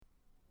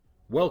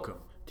Welcome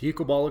to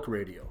Ecobolic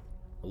Radio,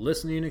 a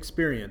listening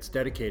experience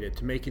dedicated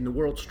to making the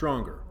world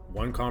stronger,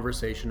 one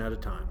conversation at a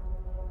time,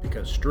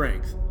 because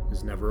strength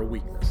is never a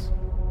weakness.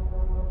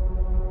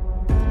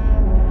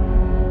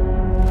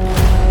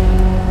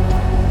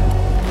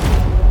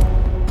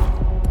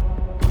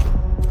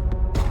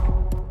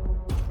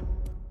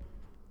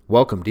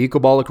 Welcome to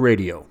Ecobolic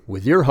Radio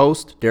with your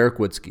host, Derek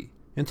Witzke.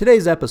 In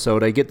today's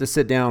episode, I get to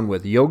sit down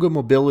with yoga,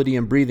 mobility,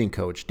 and breathing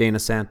coach Dana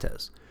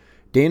Santes.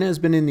 Dana has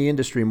been in the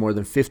industry more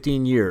than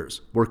 15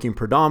 years, working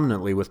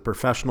predominantly with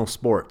professional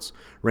sports,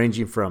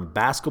 ranging from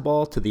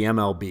basketball to the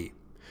MLB.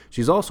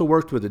 She's also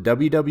worked with the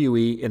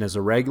WWE and is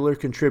a regular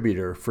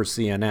contributor for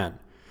CNN.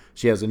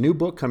 She has a new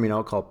book coming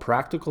out called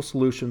Practical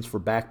Solutions for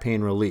Back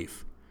Pain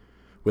Relief.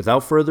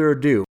 Without further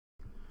ado,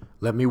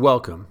 let me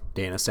welcome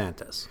Dana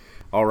Santes.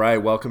 All right,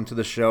 welcome to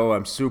the show.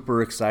 I'm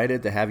super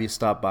excited to have you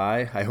stop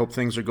by. I hope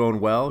things are going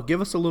well.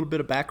 Give us a little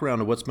bit of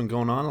background of what's been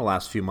going on the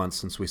last few months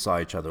since we saw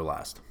each other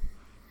last.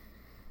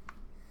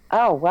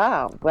 Oh,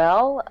 wow.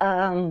 Well,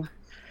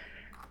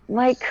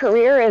 my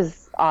career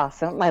is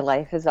awesome. My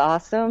life is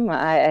awesome.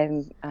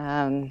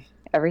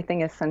 Everything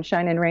is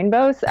sunshine and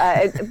rainbows.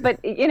 But,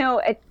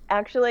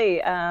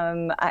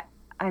 I'm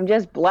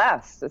just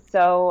blessed.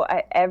 So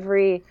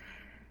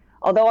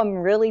although I'm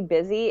really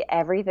busy,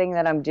 everything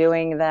that I'm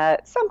doing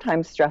that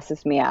sometimes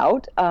stresses me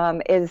out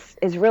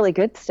is really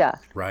good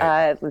stuff.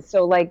 Right.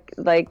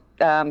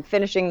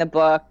 Finishing the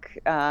book,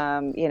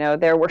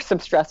 there were some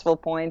stressful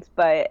points,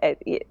 but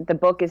the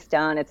book is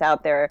done. It's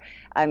out there.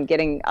 I'm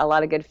getting a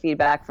lot of good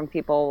feedback from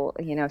people,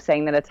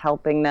 saying that it's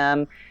helping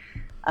them.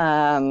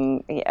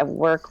 I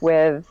work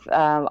with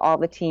all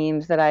the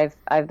teams that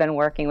I've been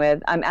working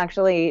with. I'm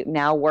actually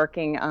now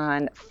working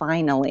on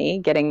finally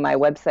getting my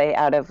website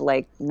out of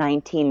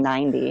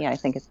 1990. I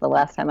think it's the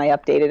last time I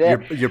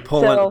updated it. You're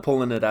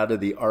pulling it out of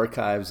the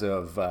archives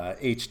of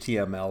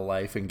HTML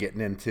life and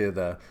getting into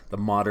the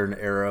modern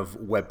era of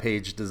web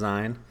page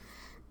design.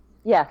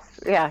 Yes,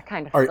 yeah,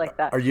 kind of like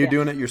that. Are you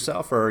doing it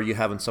yourself, or are you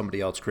having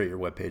somebody else create your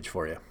web page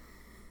for you?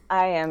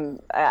 I'm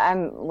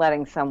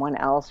letting someone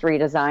else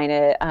redesign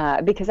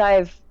it because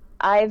I've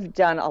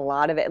done a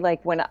lot of it.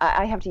 Like when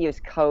I have to use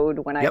code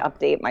when I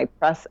update my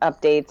press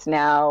updates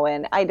now,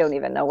 and I don't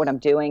even know what I'm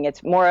doing.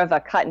 It's more of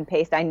a cut and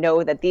paste. I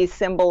know that these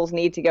symbols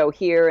need to go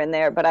here and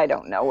there, but I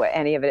don't know what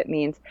any of it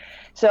means.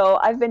 So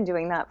I've been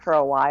doing that for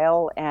a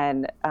while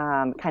and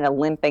kind of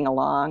limping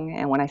along.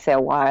 And when I say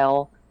a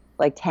while,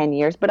 like 10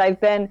 years, but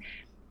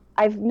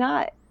I've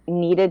not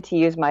needed to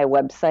use my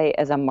website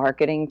as a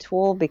marketing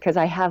tool because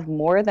I have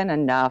more than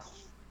enough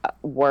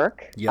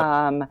work.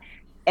 Yep.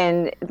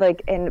 And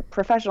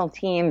professional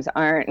teams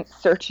aren't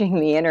searching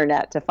the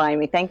internet to find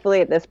me. Thankfully,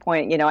 at this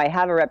point, I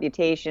have a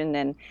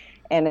reputation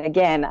and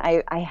again,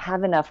 I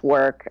have enough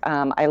work.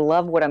 I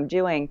love what I'm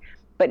doing.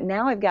 But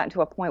now I've gotten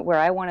to a point where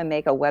I want to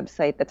make a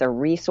website that's a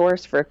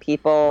resource for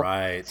people.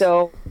 Right.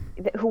 So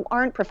who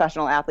aren't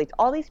professional athletes,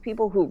 all these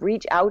people who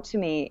reach out to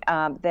me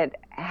that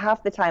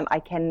half the time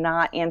I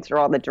cannot answer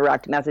all the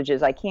direct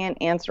messages. I can't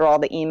answer all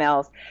the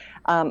emails.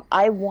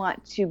 I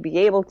want to be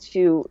able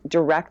to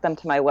direct them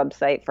to my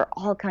website for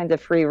all kinds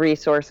of free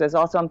resources.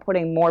 Also, I'm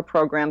putting more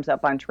programs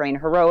up on Train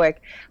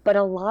Heroic, but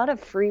a lot of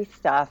free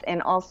stuff.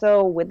 And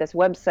also with this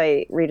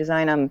website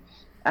redesign,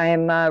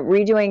 I'm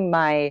redoing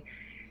my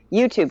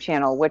YouTube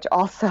channel, which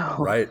also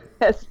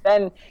has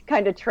been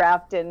kind of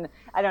trapped in,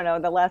 I don't know,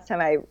 the last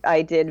time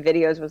I did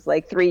videos was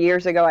like 3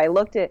 years ago. I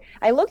looked at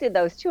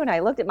those too, and I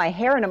looked at my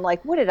hair and I'm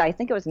like, what did I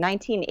think it was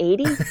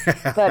 1980?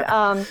 But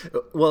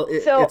well,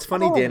 it's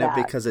funny, Dana,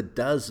 because it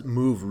does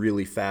move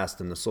really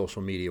fast in the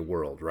social media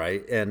world,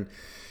 right? And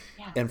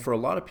for a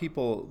lot of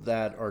people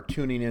that are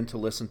tuning in to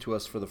listen to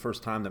us for the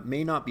first time that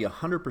may not be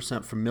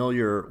 100%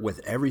 familiar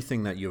with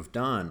everything that you've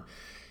done,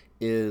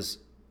 is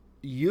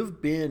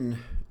you've been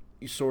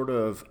sort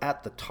of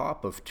at the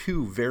top of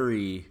two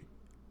very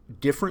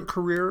different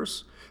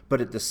careers, but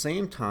at the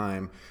same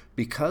time,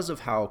 because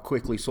of how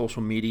quickly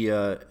social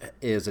media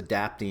is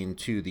adapting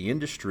to the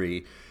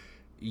industry,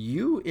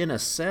 you, in a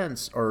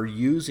sense, are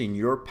using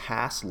your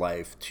past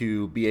life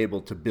to be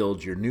able to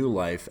build your new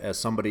life as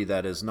somebody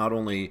that is not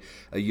only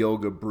a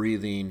yoga,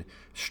 breathing,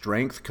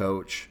 strength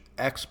coach,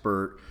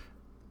 expert,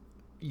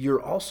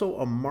 you're also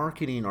a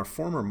marketing or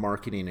former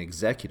marketing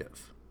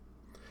executive.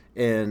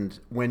 And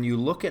when you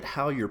look at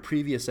how your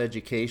previous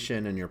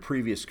education and your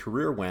previous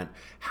career went,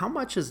 how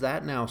much is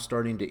that now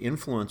starting to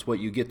influence what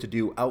you get to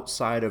do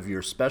outside of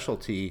your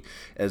specialty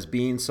as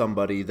being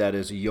somebody that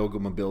is a yoga,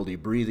 mobility,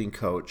 breathing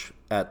coach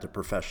at the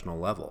professional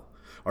level?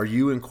 Are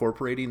you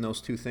incorporating those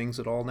two things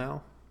at all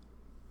now?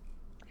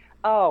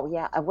 Oh,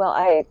 yeah. Well,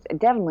 I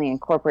definitely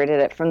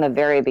incorporated it from the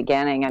very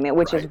beginning. I mean,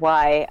 which is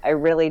why I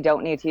really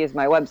don't need to use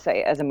my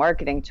website as a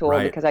marketing tool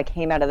because I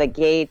came out of the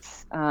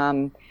gates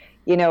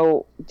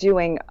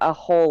doing a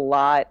whole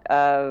lot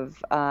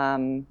of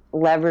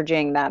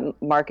leveraging that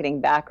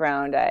marketing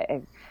background.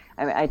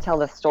 I tell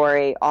the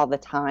story all the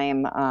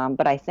time,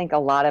 but I think a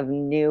lot of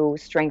new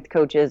strength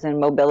coaches and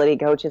mobility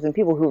coaches and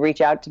people who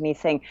reach out to me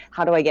saying,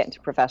 how do I get into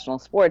professional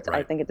sports? Right.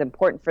 I think it's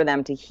important for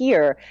them to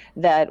hear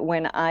that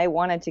when I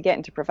wanted to get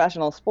into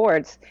professional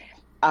sports,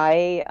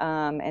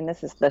 and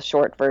this is the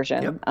short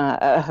version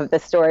of the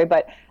story,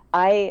 but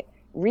I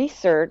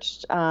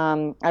researched,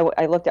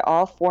 I looked at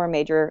all 4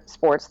 major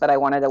sports that I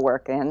wanted to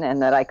work in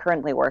and that I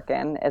currently work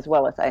in, as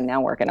well as I now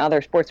work in other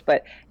sports,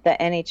 but the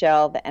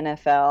NHL, the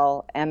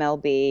NFL,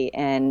 MLB,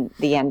 and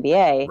the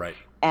NBA. Right.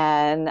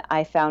 And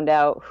I found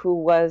out who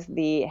was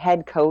the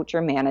head coach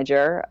or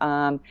manager,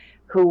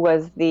 who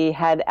was the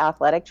head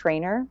athletic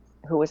trainer,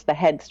 who was the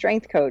head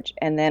strength coach.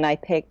 And then I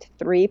picked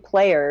 3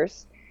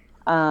 players,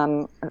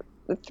 3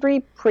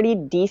 pretty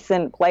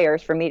decent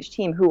players from each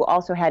team who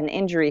also had an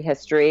injury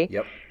history.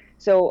 Yep.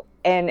 So,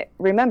 and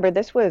remember,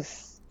 this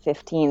was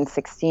 15,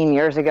 16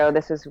 years ago.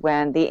 This is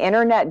when the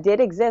internet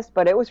did exist,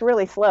 but it was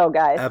really slow,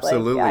 guys.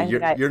 Absolutely.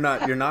 Like, you're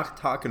not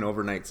talking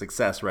overnight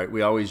success, right?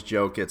 We always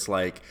joke it's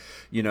like,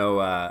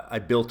 I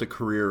built a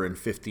career in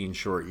 15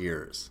 short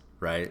years,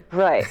 right?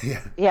 Right.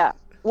 Yeah.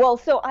 Well,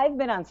 so I've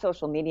been on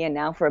social media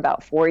now for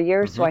about 4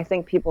 years. Mm-hmm. So I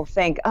think people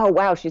think, oh,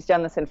 wow, she's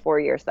done this in 4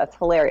 years. That's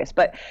hilarious.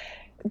 But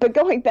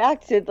going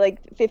back to like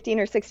 15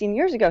 or 16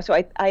 years ago, so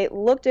I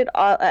looked at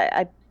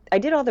I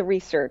did all the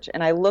research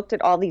and I looked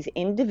at all these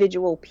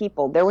individual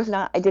people.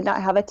 I did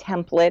not have a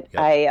template.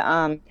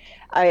 Yep.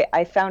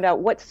 I found out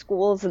what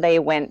schools they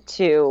went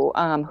to,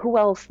 who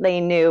else they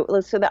knew,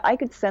 so that I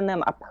could send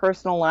them a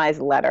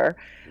personalized letter.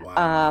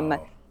 Wow.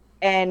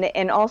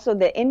 And also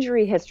the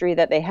injury history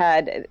that they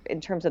had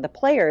in terms of the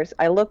players.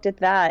 I looked at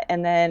that,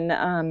 and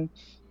then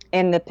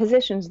and the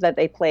positions that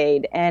they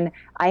played. And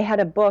I had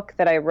a book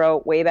that I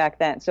wrote way back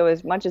then. So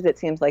as much as it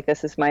seems like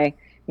this is my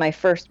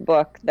first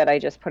book that I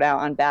just put out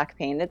on back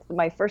pain, it's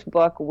my first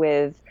book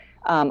with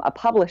a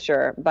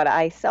publisher, but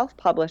I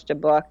self-published a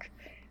book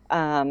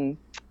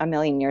a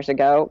million years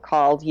ago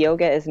called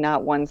Yoga is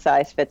Not One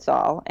Size Fits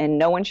All, and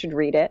no one should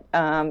read it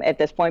at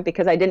this point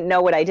because I didn't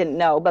know what I didn't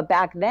know. But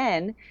back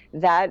then,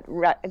 that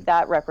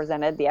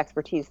represented the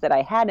expertise that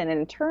I had, and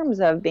in terms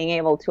of being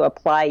able to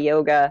apply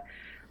yoga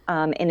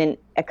in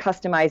a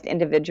customized,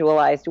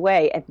 individualized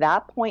way, at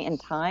that point in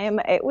time,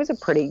 it was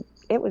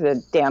a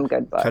damn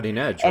good book. Cutting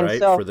edge, and right?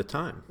 So, for the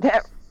time.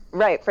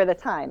 Right, for the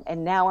time.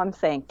 And now I'm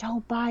saying,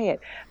 don't buy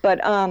it. But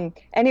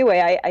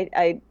anyway,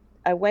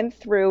 I went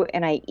through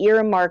and I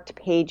earmarked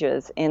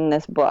pages in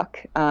this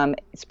book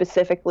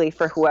specifically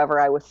for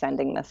whoever I was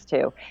sending this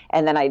to.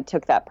 And then I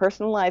took that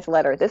personalized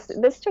letter.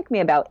 This took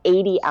me about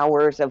 80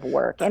 hours of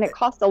work. And it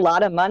cost a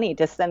lot of money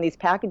to send these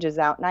packages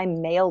out. And I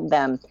mailed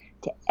them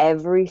to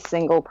every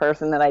single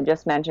person that I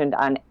just mentioned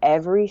on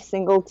every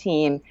single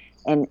team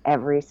in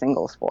every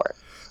single sport.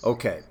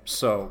 Okay,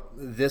 so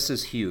this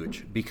is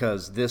huge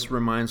because this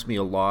reminds me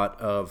a lot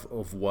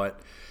of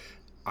what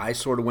I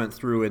sort of went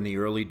through in the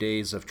early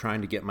days of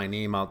trying to get my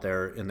name out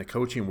there in the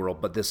coaching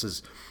world. But this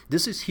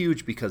is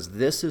huge because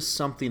this is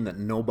something that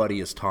nobody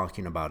is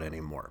talking about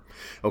anymore.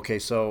 Okay,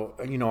 so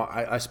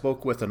I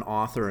spoke with an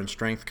author and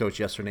strength coach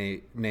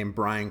yesterday named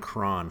Brian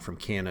Cron from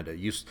Canada.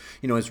 He's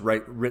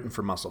written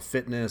for Muscle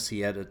Fitness. He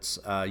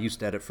used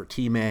to edit for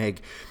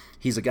T-Mag.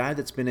 He's a guy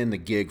that's been in the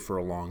gig for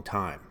a long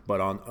time,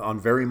 but on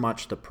very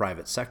much the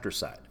private sector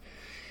side.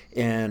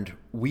 And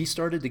we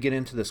started to get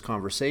into this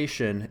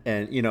conversation,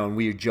 and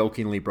we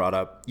jokingly brought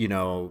up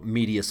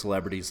media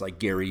celebrities like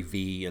Gary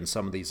Vee and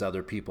some of these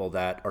other people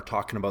that are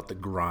talking about the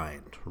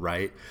grind,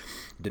 right?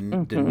 The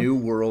new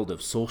world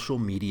of social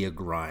media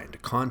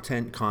grind,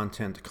 content.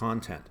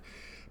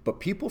 But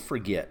people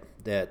forget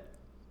that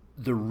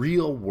the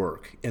real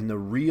work and the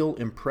real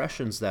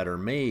impressions that are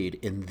made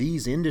in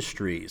these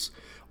industries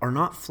are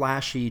not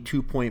flashy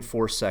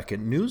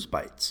 2.4-second news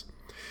bites.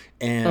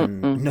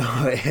 And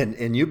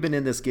and you've been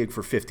in this gig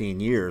for 15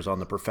 years on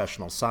the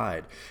professional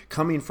side,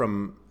 coming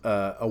from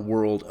a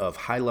world of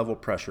high-level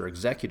pressure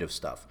executive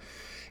stuff.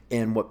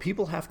 And what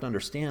people have to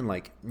understand,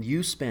 like,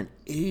 you spent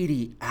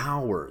 80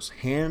 hours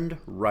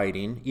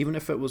handwriting, even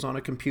if it was on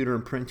a computer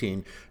and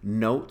printing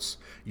notes.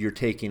 You're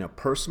taking a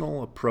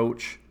personal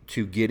approach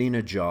to getting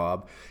a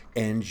job,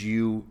 and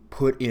you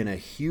put in a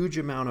huge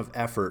amount of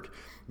effort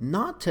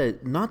not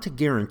to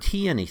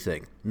guarantee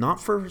anything,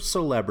 not for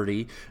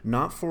celebrity,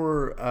 not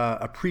for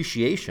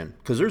appreciation,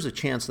 because there's a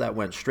chance that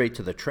went straight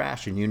to the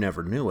trash and you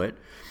never knew it.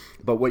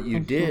 But what you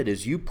did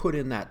is you put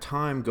in that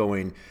time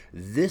going,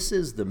 this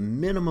is the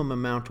minimum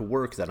amount of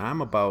work that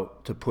I'm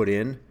about to put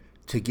in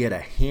to get a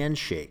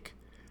handshake,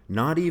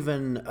 not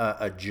even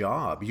a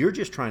job. You're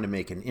just trying to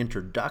make an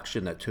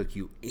introduction that took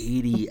you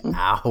 80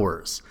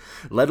 hours,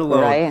 let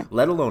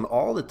alone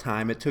all the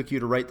time it took you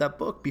to write that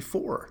book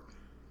before.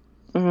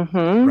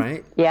 Mm-hmm.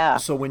 Right? Yeah.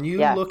 So when you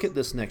look at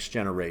this next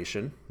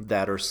generation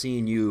that are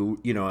seeing you,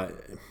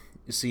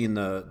 seeing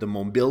the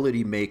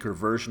mobility maker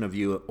version of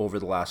you over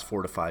the last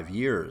 4 to 5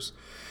 years,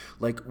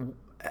 like,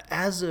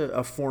 as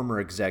a former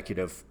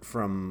executive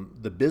from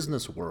the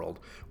business world,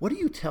 what do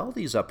you tell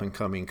these up and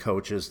coming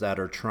coaches that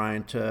are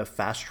trying to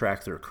fast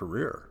track their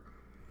career?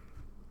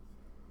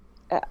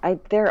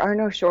 there are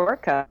no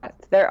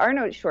shortcuts. There are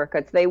no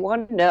shortcuts. They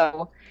want to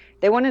know.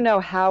 They want to know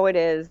how it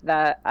is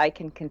that I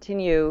can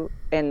continue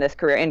in this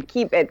career and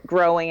keep it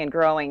growing and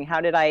growing.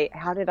 How did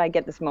I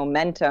get this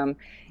momentum?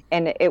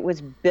 And it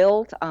was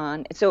built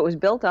on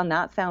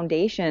that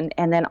foundation,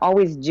 and then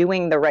always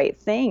doing the right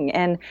thing.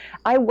 And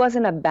I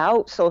wasn't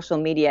about social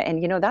media,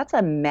 and that's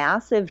a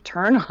massive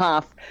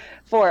turnoff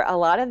for a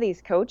lot of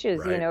these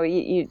coaches. Right.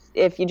 You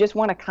if you just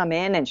want to come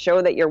in and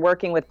show that you're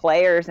working with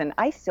players, and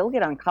I still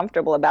get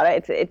uncomfortable about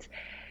it.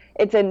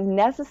 It's a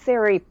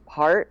necessary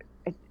part.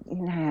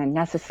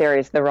 Necessary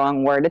is the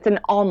wrong word. It's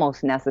an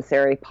almost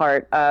necessary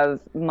part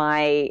of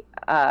my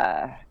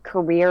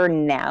career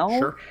now.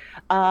 Sure.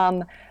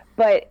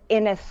 But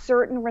in a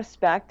certain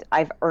respect,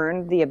 I've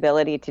earned the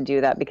ability to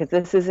do that, because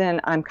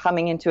I'm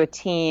coming into a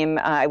team.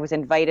 I was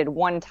invited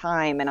one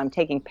time, and I'm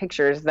taking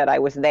pictures that I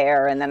was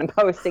there, and then I'm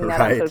posting that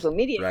on social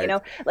media. Right.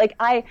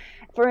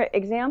 For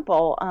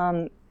example,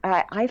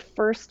 I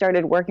first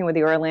started working with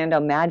the Orlando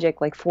Magic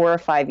like 4 or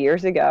 5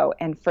 years ago.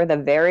 And for the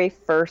very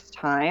first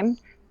time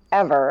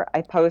ever,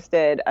 I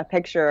posted a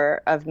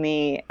picture of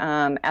me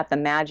at the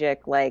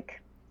Magic, like,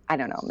 I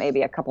don't know,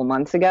 maybe a couple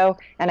months ago,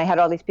 and I had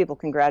all these people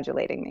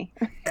congratulating me.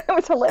 It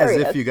was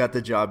hilarious. As if you got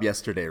the job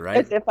yesterday, right?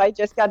 As if I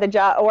just got the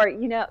job, or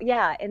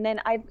yeah. And then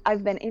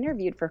I've been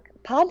interviewed for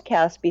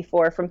podcasts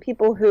before from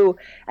people who,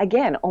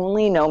 again,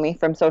 only know me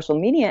from social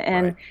media,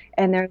 and Right.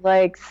 and they're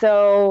like,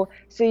 so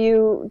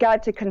you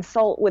got to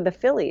consult with the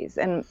Phillies,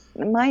 and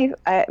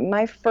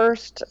my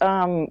first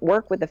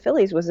work with the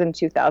Phillies was in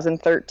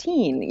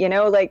 2013.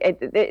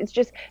 It's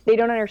just, they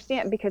don't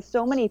understand, because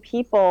so many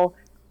people,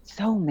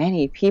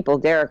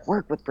 Derek,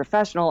 work with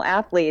professional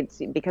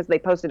athletes because they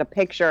posted a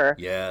picture.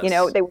 Yes.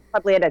 They were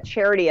probably at a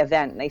charity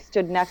event and they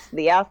stood next to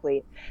the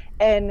athlete.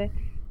 And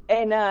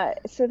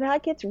so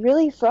that gets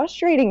really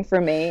frustrating for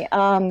me.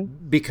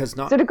 Because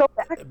not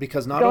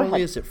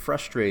only is it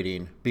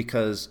frustrating,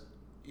 because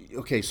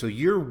okay, so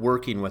you're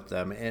working with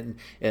them, and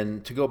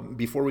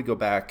before we go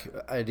back,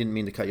 I didn't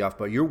mean to cut you off,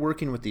 but you're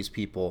working with these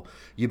people.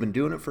 You've been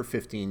doing it for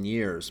 15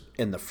 years,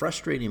 and the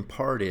frustrating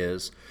part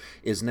is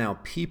now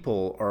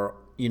people are,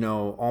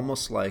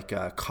 almost like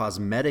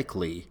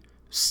cosmetically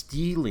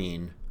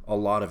stealing a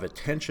lot of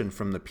attention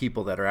from the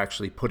people that are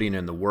actually putting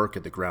in the work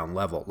at the ground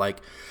level.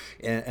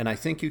 And I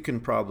think you can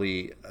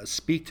probably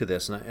speak to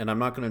this, and I'm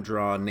not going to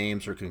draw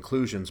names or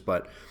conclusions,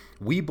 but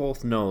we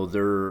both know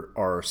there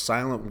are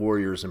silent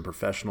warriors in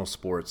professional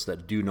sports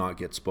that do not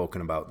get spoken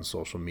about in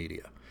social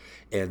media.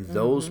 And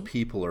those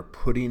people are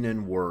putting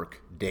in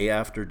work day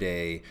after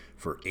day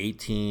for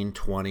 18,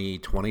 20,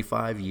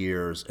 25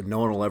 years, and no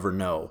one will ever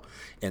know.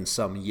 And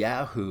some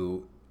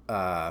Yahoo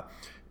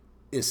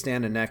is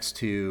standing next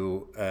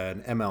to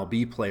an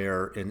MLB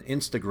player in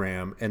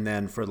Instagram, and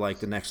then for like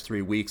the next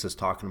 3 weeks is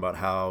talking about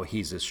how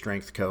he's his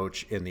strength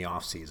coach in the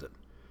off season.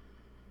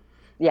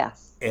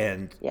 Yes.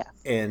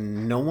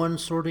 And no one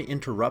sort of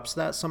interrupts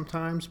that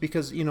sometimes,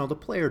 because the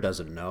player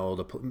doesn't know.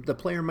 The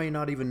player may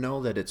not even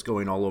know that it's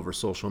going all over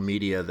social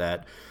media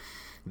that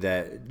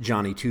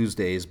Johnny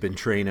Tuesday has been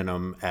training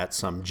him at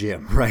some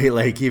gym, right?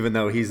 Like, even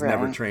though he's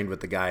never trained with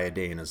the guy a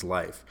day in his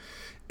life.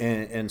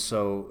 And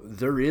so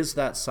there is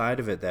that side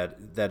of it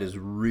that is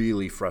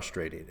really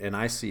frustrating, and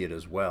I see it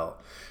as well.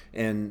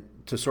 And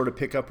to sort of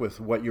pick up with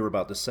what you were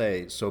about to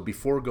say, so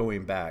before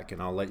going back,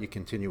 and I'll let you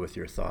continue with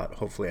your thought.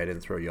 Hopefully I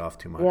didn't throw you off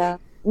too much. Yeah.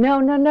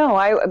 No.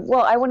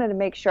 I wanted to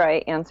make sure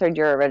I answered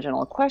your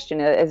original question.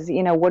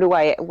 What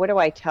do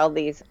I tell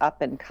these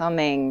up and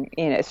coming,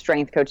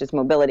 strength coaches,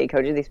 mobility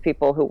coaches, these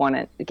people who want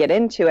to get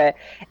into it,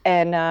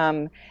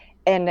 and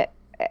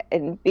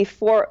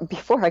before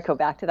I go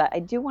back to that, I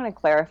do want to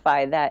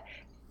clarify that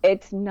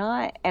it's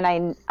not,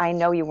 and I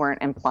know you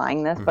weren't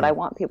implying this, but I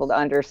want people to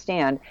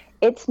understand,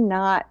 it's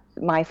not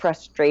my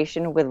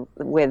frustration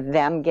with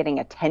them getting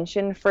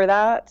attention for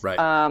that,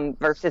 right,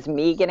 versus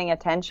me getting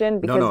attention.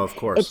 Because no, of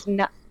course. It's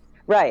not,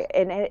 right.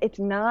 And it's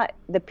not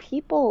the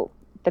people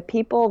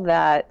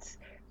that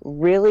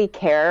really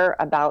care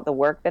about the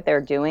work that they're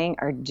doing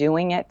are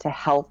doing it to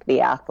help the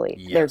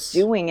athletes. Yes.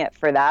 They're doing it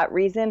for that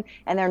reason,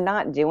 and they're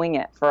not doing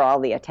it for all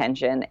the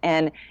attention.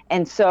 And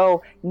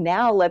so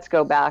now let's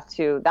go back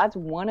to, that's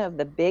one of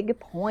the big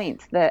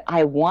points that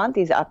I want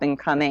these up and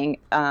coming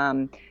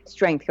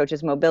strength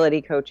coaches,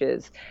 mobility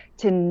coaches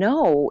to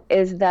know,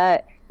 is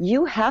that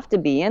you have to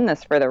be in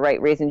this for the right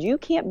reasons. You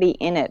can't be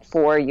in it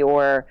for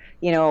your,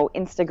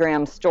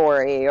 Instagram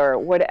story or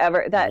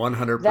whatever.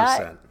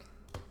 100%.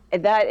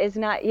 That is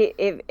not,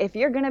 if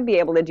you're going to be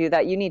able to do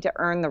that, you need to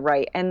earn the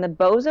right. And the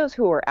bozos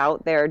who are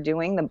out there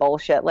doing the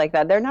bullshit like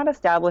that, they're not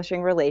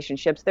establishing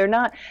relationships. They're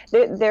going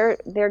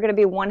to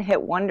be one-hit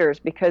wonders,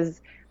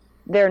 because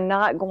they're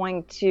not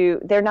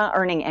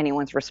earning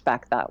anyone's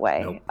respect that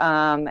way.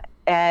 Nope.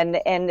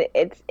 And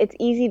it's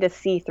easy to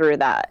see through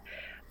that.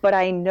 But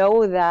I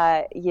know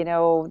that,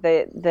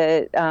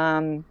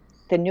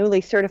 the newly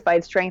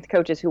certified strength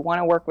coaches who want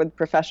to work with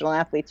professional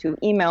athletes, who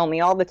email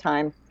me all the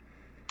time,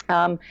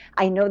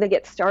 I know they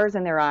get stars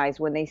in their eyes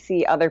when they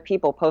see other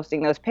people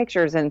posting those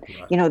pictures, and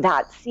right.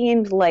 That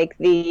seems like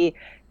the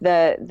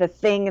the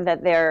thing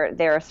that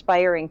they're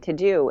aspiring to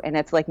do. And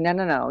it's like,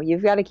 no,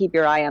 you've got to keep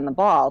your eye on the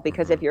ball,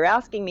 because if you're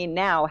asking me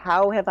now,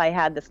 how have I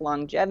had this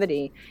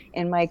longevity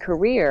in my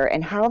career,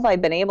 and how have I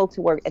been able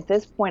to work at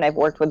this point? I've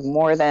worked with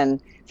more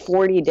than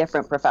 40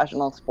 different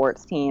professional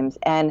sports teams,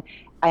 and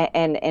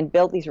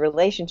built these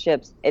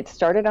relationships. It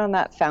started on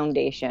that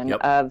foundation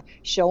of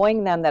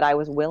showing them that I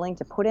was willing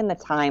to put in the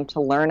time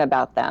to learn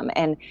about them.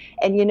 And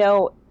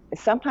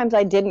sometimes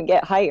I didn't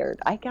get hired.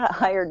 I got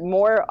hired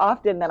more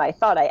often than I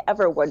thought I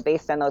ever would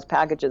based on those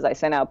packages I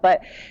sent out. But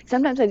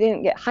sometimes I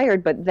didn't get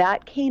hired, but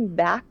that came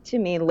back to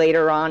me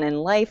later on in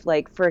life.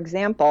 Like, for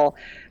example,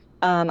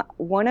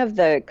 one of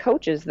the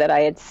coaches that I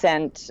had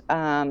sent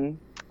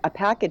a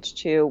package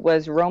to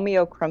was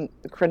Romeo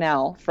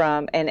Crennel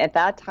and at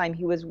that time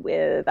he was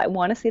with, I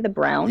want to say, the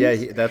Browns.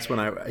 Yeah, that's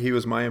when he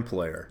was my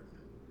employer.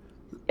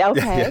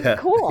 Okay,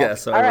 cool. Yeah,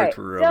 so I worked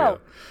for Romeo.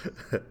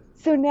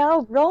 So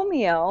now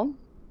Romeo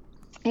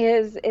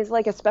is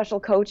like a special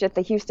coach at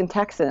the Houston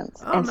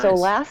Texans. Oh, and nice. So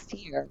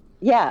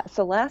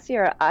last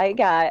year I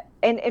got,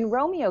 and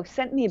Romeo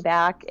sent me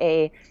back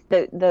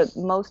the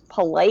most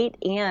polite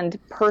and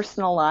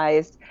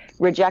personalized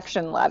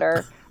rejection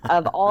letter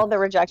of all the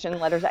rejection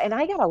letters. And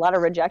I got a lot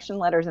of rejection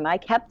letters, and I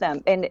kept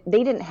them, and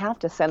they didn't have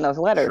to send those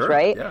letters, sure,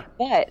 right? Yeah.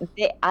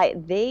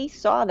 But they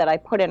saw that I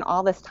put in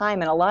all this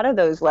time, and a lot of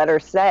those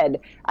letters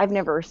said, I've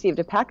never received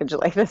a package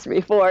like this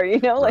before,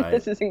 like right.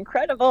 This is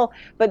incredible,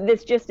 but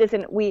this just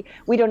isn't, we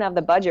don't have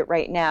the budget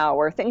right now,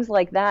 or things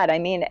like that. I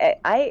mean,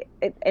 I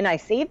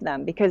saved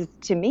them, because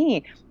to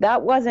me,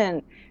 that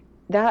wasn't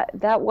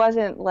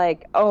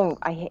like, oh,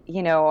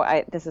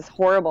 this is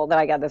horrible that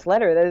I got this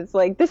letter. It's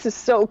like, this is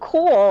so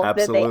cool.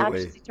 Absolutely. That they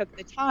actually took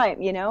the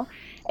time,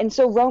 And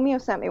so Romeo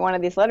sent me one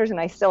of these letters, and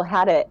I still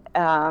had it.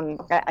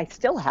 I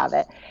still have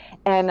it.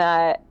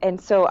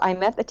 And so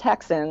I'm at the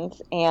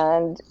Texans,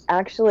 and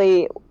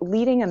actually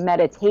leading a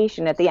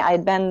meditation I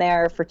had been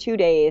there for 2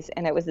 days,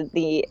 and it was at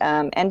the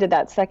end of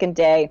that second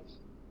day.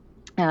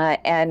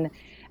 And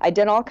I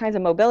did all kinds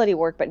of mobility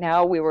work, but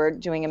now we were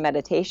doing a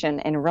meditation,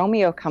 and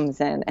Romeo comes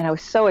in, and I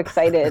was so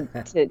excited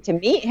to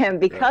meet him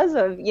because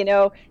of,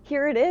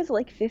 here it is,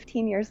 like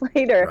 15 years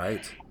later.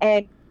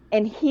 Right.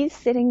 And he's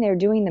sitting there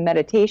doing the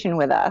meditation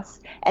with us.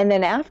 And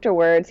then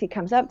afterwards, he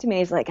comes up to me,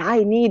 he's like,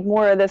 I need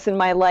more of this in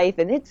my life.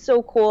 And it's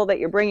so cool that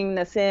you're bringing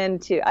this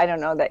into, I don't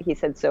know that he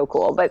said so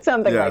cool, but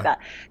something like that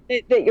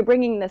you're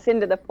bringing this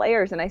into the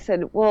players. And I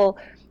said, well,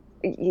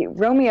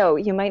 Romeo,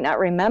 you might not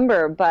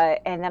remember,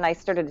 and then I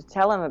started to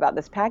tell him about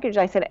this package.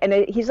 I said,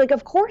 and he's like,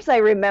 of course I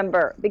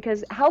remember,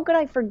 because how could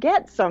I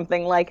forget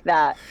something like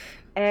that?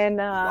 And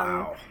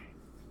wow.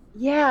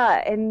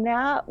 Yeah, and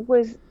that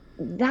was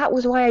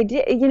why I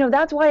did,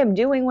 that's why I'm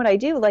doing what I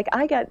do. Like,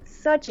 I got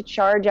such a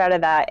charge out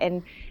of that,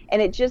 and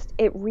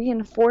it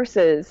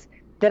reinforces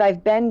that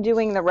I've been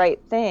doing the right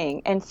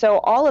thing. And so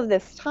all of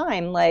this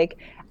time, like,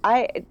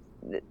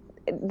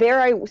 there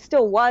I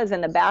still was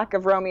in the back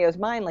of Romeo's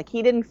mind, like,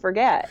 he didn't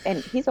forget,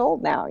 and he's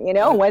old now,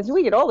 as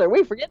we get older,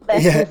 we forget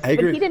things. Yeah, I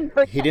agree.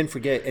 But he didn't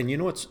forget. And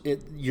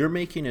you're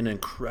making an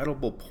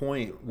incredible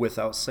point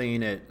without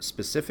saying it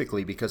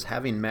specifically, because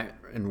having met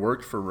and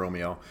worked for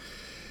Romeo,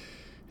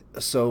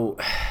 so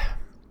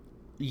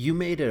you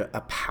made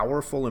a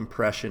powerful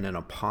impression in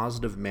a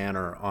positive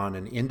manner on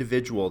an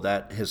individual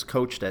that has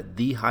coached at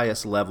the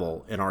highest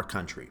level in our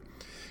country.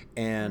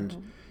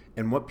 And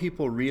And what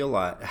people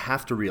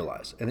have to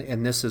realize,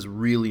 and this is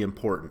really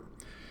important,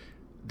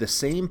 the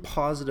same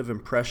positive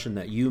impression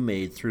that you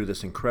made through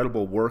this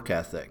incredible work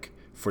ethic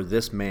for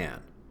this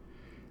man,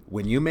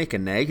 when you make a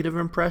negative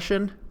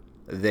impression,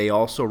 they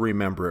also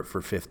remember it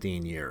for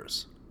 15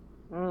 years.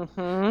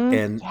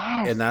 And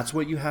that's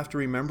what you have to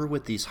remember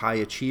with these high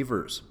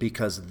achievers,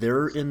 because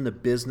they're in the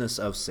business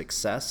of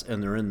success,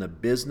 and they're in the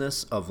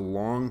business of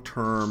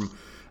long-term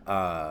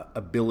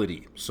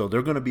ability. So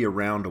they're going to be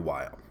around a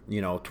while,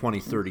 20,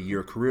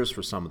 30-year careers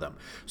for some of them.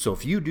 So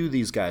if you do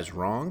these guys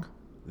wrong,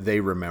 they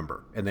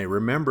remember. And they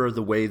remember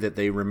the way that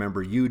they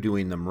remember you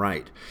doing them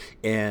right.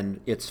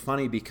 And it's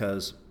funny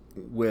because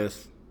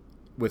with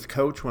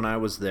Coach, when I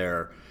was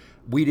there,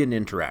 we didn't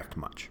interact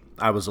much.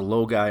 I was a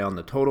low guy on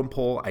the totem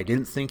pole. I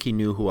didn't think he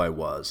knew who I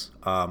was.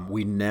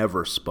 We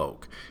never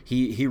spoke.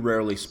 He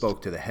rarely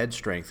spoke to the head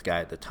strength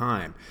guy at the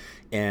time.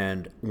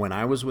 And when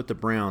I was with the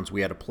Browns,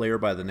 we had a player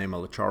by the name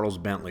of Charles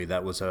Bentley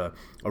that was a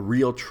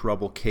real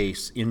trouble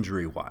case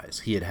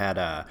injury-wise. He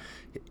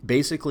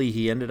basically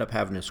he ended up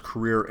having his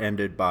career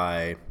ended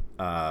by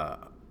a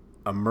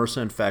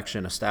MRSA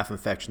infection, a staph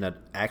infection that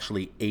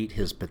actually ate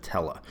his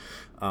patella.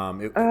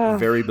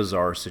 Very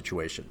bizarre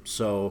situation.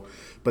 So,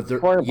 but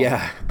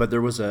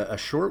there was a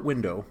short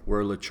window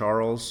where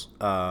LaCharles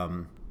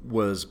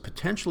was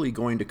potentially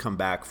going to come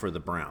back for the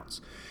Browns.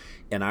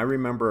 And I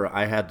remember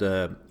I had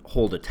to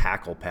hold a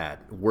tackle pad.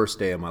 Worst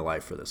day of my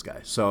life for this guy.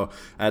 So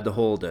I had to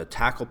hold a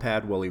tackle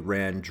pad while he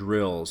ran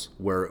drills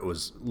where it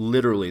was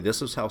literally,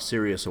 this is how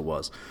serious it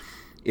was.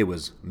 It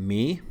was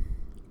me,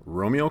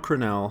 Romeo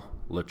Crennel,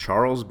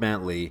 LaCharles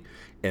Bentley,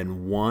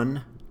 and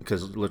one,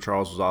 because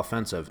LaCharles was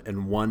offensive,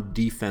 and one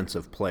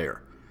defensive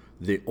player.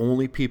 the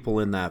only people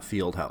in that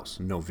field house.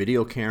 No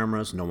video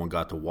cameras, no one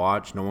got to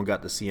watch, no one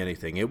got to see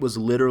anything. It was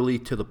literally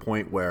to the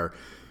point where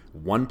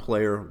one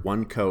player,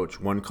 one coach,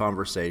 one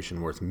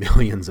conversation worth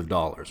millions of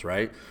dollars,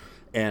 right?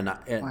 And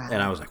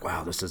I was like,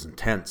 wow, this is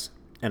intense.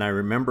 And I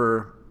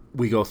remember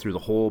we go through the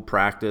whole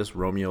practice.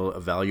 Romeo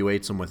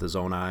evaluates him with his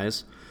own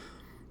eyes.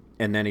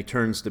 And then he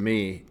turns to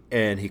me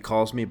and he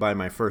calls me by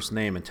my first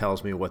name and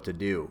tells me what to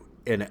do.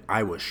 And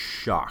I was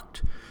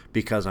shocked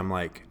because I'm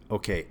like,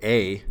 okay,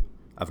 A,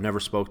 I've never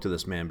spoke to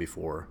this man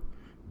before.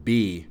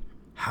 B,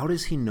 how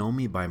does he know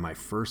me by my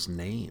first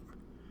name?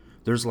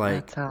 There's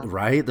like,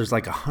 right? There's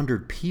like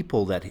 100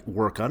 people that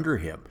work under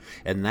him.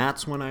 And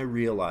that's when I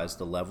realized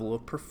the level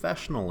of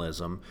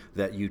professionalism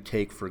that you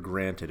take for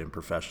granted in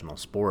professional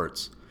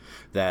sports,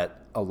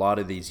 that a lot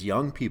of these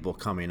young people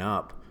coming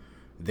up,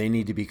 they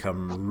need to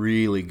become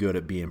really good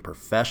at being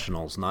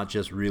professionals, not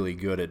just really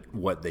good at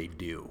what they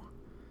do.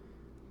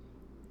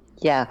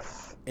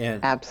 Yes,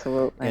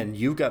 absolutely. And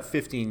you've got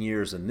 15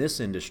 years in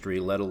this industry,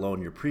 let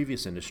alone your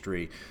previous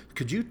industry.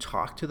 Could you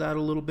talk to that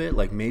a little bit?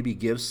 Like maybe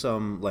give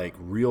some like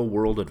real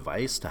world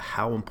advice to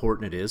how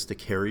important it is to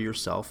carry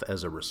yourself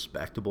as a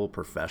respectable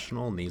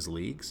professional in these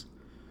leagues?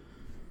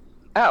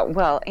 Oh,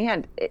 well,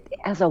 and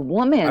as a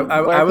woman.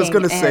 I was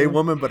going to say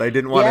woman, but I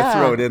didn't want to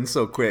throw it in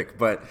so quick.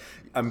 But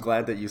I'm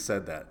glad that you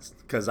said that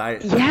because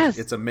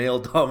it's a male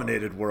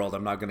dominated world.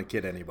 I'm not going to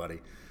kid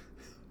anybody.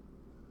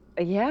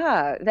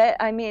 Yeah,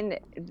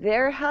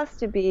 there has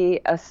to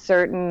be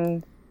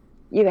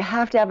you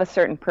have to have a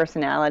certain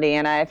personality.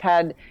 And I've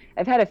had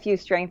a few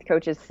strength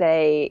coaches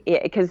say,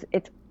 because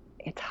it's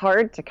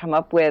hard to come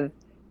up with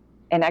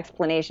an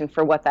explanation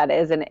for what that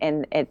is.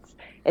 And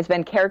it's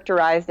been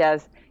characterized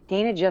as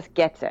Dana just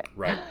gets it.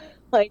 Right.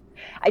 Like,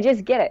 I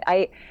just get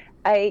it.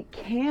 I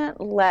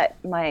can't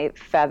let my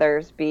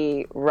feathers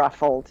be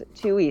ruffled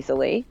too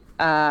easily.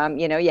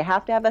 You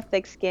have to have a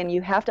thick skin.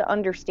 You have to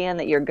understand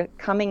that you're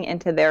coming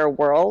into their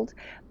world,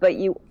 but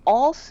you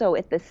also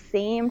at the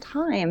same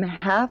time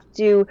have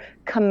to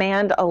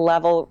command a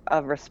level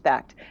of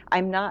respect.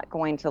 I'm not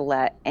going to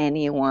let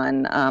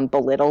anyone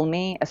belittle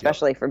me,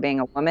 especially for being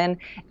a woman,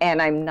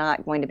 and I'm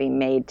not going to be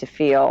made to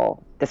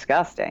feel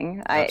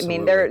disgusting.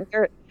 Absolutely.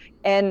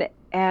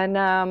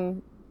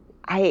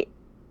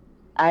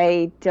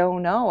 I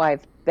don't know.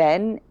 I've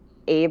been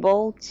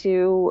able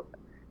to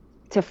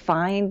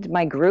find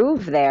my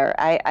groove there.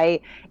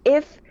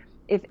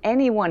 If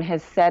anyone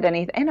has said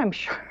anything, and I'm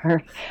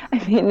sure,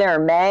 there are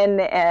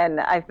men,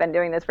 and I've been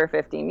doing this for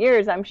 15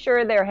 years, I'm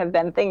sure there have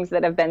been things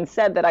that have been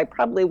said that I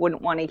probably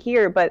wouldn't want to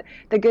hear, but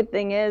the good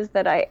thing is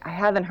that I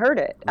haven't heard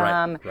it.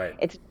 Right.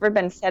 It's never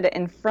been said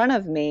in front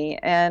of me,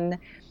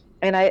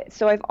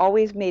 so I've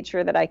always made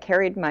sure that I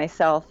carried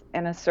myself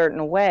in a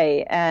certain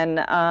way, and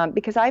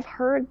because I've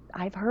heard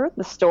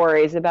the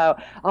stories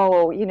about,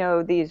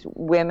 these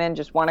women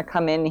just want to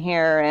come in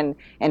here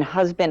and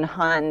husband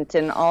hunt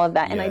and all of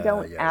that, and I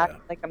don't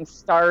act like I'm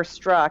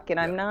starstruck, and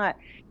I'm not.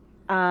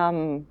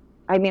 I'm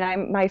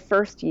my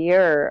first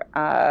year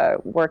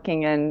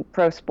working in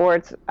pro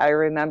sports, I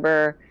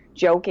remember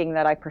joking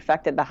that I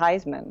perfected the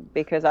Heisman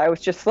because I was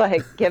just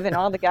like giving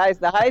all the guys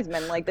the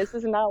Heisman, like this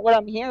is not what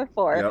I'm here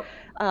for.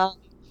 Yep.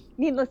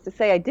 Needless to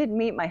say, I did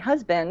meet my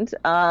husband,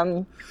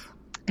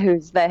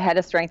 who's the head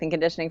of strength and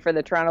conditioning for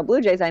the Toronto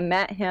Blue Jays. I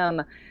met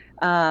him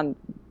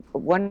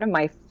one of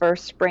my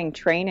first spring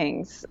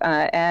trainings,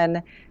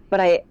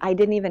 but I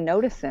didn't even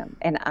notice him.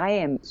 And I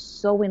am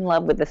so in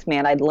love with this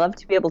man. I'd love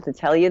to be able to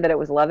tell you that it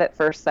was love at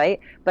first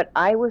sight, but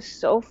I was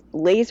so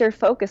laser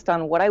focused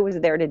on what I was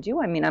there to do.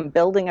 I'm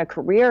building a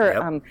career.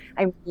 Yep.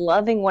 I'm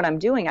loving what I'm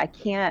doing. I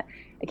can't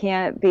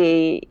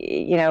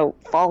be,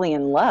 falling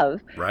in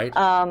love. Right.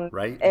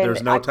 Right.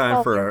 There's no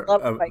time for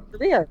my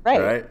career.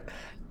 Right.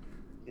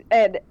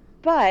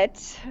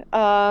 But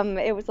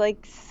it was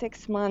like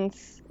 6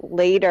 months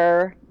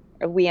later,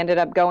 we ended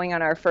up going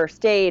on our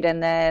first date,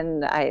 and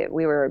then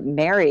we were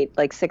married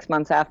like 6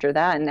 months after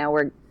that, and now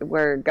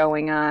we're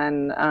going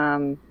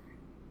on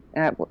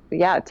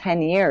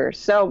 10 years.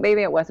 So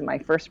maybe it wasn't my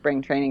first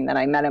spring training that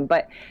I met him,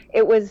 but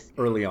it was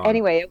early on.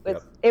 Anyway,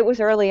 it was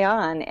early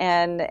on,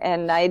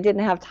 and I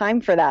didn't have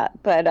time for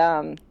that, but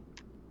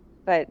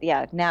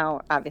yeah, now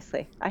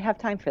obviously I have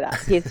time for that.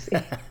 He's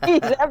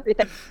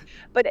everything.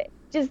 But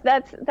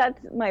that's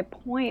my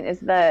point, is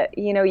that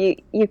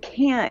you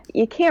can't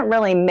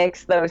really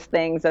mix those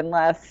things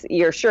unless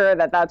you're sure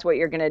that that's what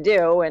you're going to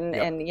do. And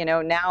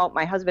now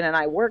my husband and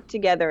I work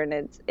together, and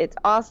it's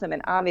awesome.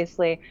 And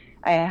obviously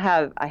I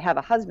have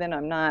a husband.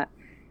 I'm not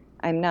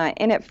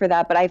in it for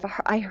that, but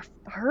I've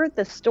heard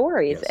the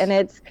stories,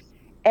 yes.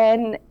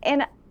 and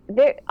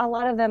a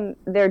lot of them,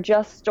 they're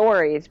just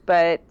stories,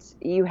 but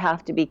you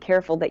have to be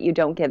careful that you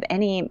don't give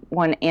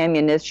anyone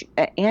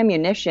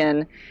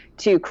ammunition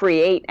to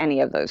create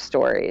any of those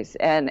stories.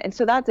 And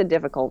so that's a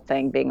difficult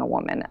thing, being a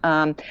woman.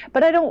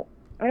 But I don't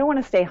want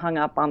to stay hung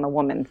up on the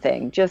woman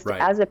thing. Just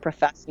right. As a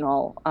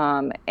professional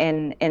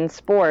in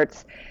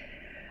sports,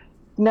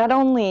 not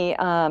only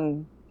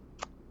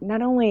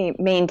not only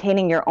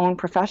maintaining your own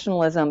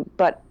professionalism,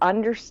 but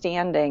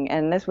understanding,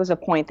 and this was a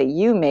point that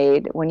you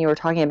made when you were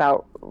talking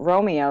about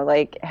Romeo,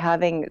 like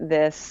having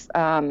this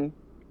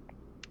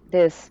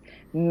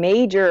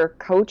major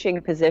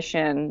coaching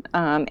position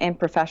in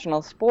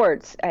professional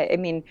sports. I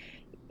mean,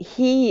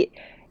 he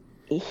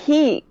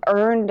he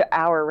earned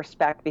our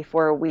respect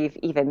before we've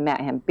even met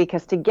him,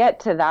 because to get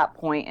to that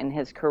point in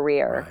his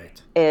career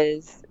Right.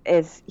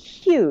 is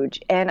huge.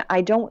 And I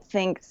don't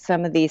think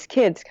some of these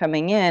kids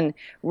coming in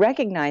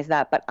recognize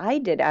that, but I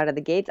did out of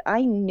the gates.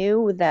 I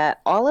knew that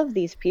all of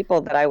these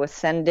people that I was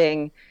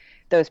sending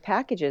those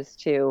packages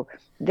to,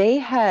 they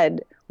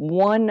had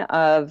one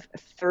of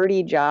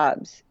 30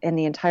 jobs in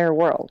the entire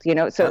world. So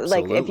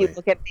like if you Absolutely.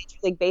 look at Major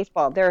League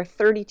Baseball, there are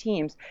 30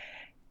 teams.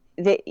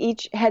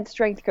 Each head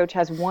strength coach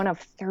has one of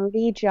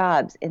 30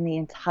 jobs in the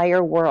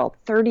entire world.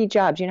 30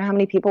 jobs. You know how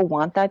many people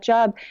want that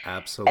job? And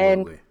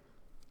Absolutely.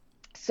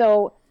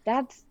 so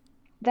that's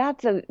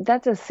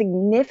a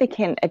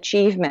significant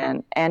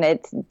achievement, and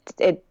it's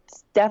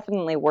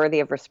definitely worthy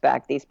of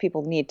respect. These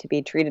people need to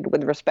be treated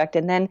with respect.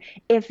 And then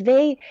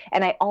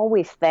and I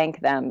always thank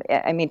them.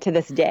 I mean, to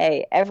this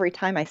day, every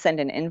time I send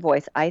an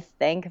invoice, I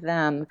thank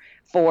them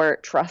for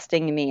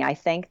trusting me. I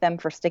thank them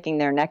for sticking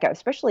their neck out.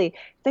 Especially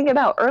think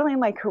about early in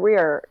my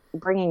career,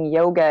 bringing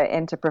yoga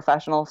into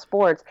professional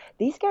sports.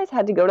 These guys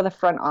had to go to the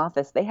front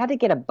office. They had to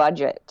get a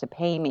budget to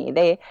pay me.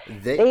 They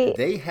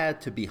They had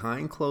to,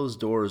 behind closed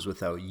doors,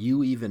 without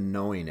you even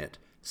knowing it,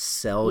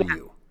 sell Yeah.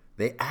 you.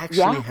 They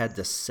actually had Yes.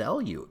 to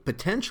sell you,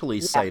 potentially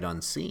Yeah. sight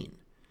unseen.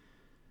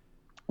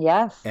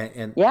 Yes.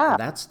 And Yeah.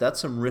 that's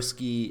some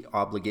risky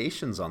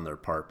obligations on their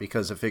part,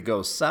 because if it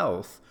goes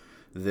south,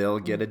 they'll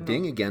get a Mhm.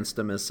 ding against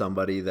them as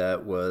somebody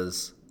that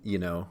was,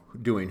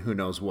 doing who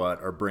knows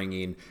what, or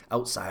bringing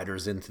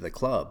outsiders into the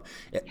club.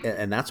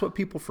 And that's what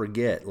people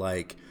forget.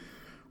 Like,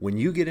 when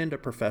you get into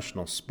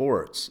professional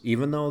sports,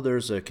 even though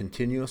there's a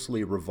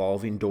continuously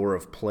revolving door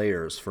of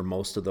players for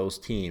most of those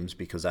teams,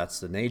 because that's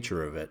the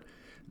nature of it,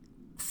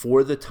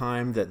 for the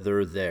time that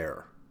they're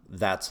there,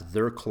 that's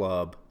their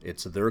club,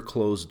 it's their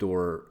closed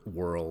door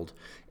world,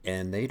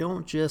 and they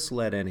don't just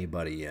let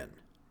anybody in.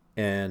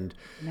 And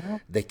No.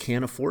 they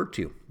can't afford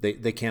to.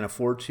 They can't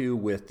afford to,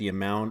 with the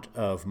amount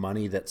of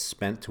money that's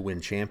spent to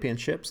win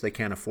championships. They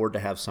can't afford to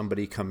have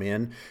somebody come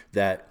in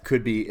that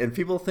could be, and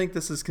people think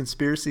this is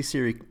conspiracy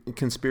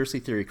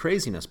theory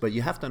craziness, but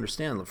you have to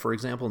understand that, for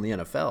example, in the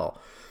NFL,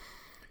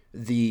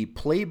 the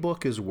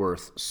playbook is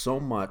worth so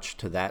much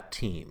to that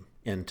team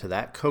and to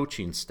that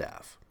coaching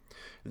staff,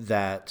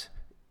 that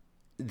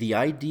the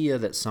idea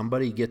that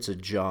somebody gets a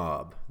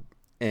job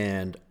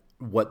and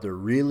what they're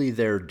really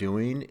there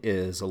doing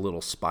is a little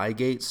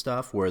Spygate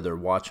stuff where they're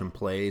watching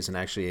plays and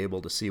actually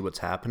able to see what's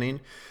happening.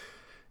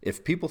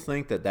 If people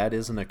think that that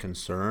isn't a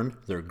concern,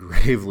 they're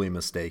gravely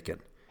mistaken.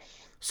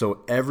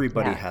 So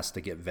everybody Yeah. has to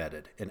get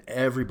vetted, and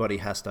everybody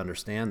has to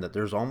understand that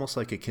there's almost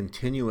like a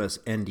continuous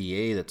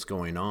NDA that's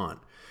going on.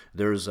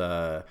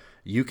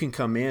 You can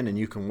come in and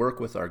you can work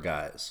with our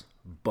guys,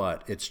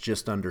 but it's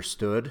just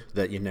understood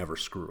that you never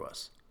screw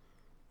us,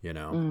 you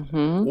know,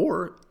 Mm-hmm.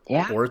 or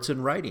Yeah. or it's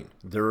in writing.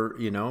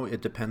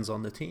 It depends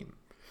on the team.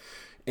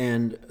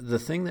 And the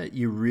thing that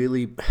you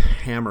really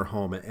hammer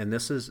home, and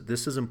this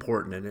is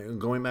important, and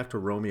going back to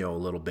Romeo a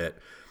little bit.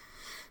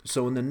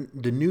 So in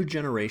the new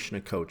generation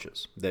of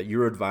coaches that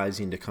you're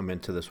advising to come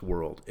into this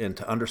world, and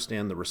to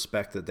understand the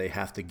respect that they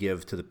have to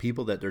give to the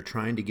people that they're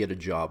trying to get a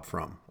job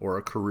from or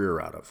a career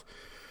out of,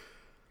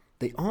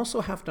 they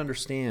also have to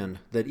understand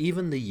that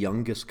even the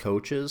youngest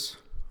coaches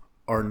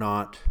are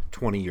not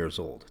 20 years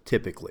old,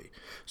 typically.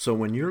 So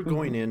when you're Mm-hmm.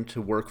 going in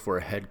to work for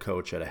a head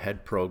coach at a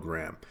head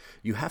program,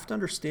 you have to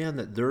understand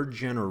that they're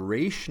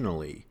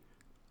generationally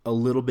a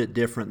little bit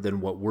different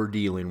than what we're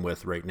dealing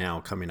with right now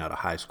coming out of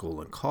high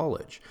school and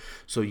college.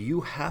 So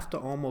you have to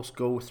almost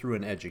go through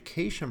an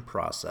education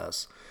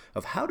process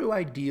of, how do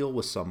I deal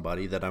with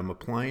somebody that I'm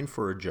applying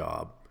for a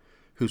job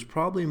who's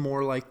probably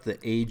more like the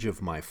age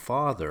of my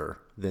father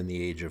than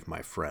the age of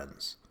my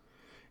friends,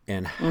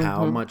 and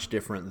how Mm-hmm. much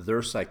different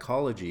their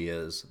psychology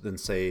is than,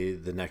 say,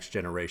 the next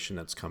generation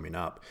that's coming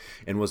up.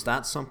 And was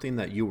that something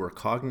that you were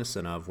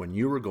cognizant of when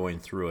you were going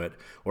through it,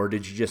 or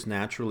did you just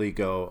naturally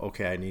go,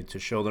 okay, I need to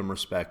show them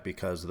respect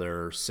because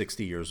they're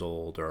 60 years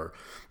old, or,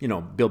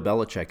 Bill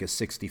Belichick is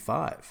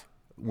 65.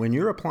 When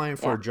you're applying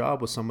for Yeah. a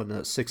job with someone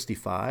that's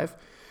 65,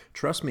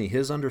 trust me,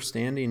 his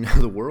understanding of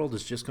the world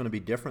is just going to be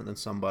different than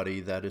somebody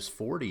that is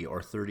 40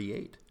 or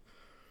 38.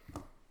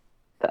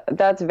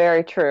 That's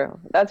very true.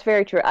 That's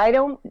very true.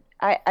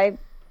 I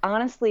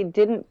honestly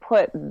didn't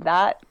put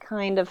that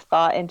kind of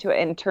thought into it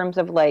in terms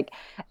of like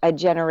a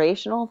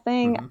generational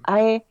thing. Hmm.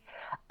 I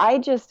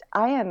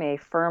am a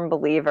firm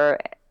believer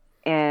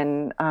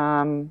in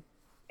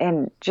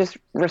just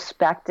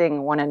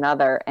respecting one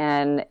another,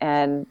 and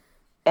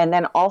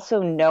then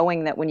also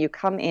knowing that when you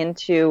come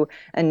into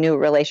a new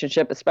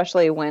relationship,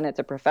 especially when it's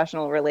a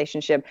professional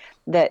relationship,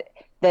 that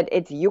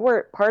it's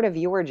your part of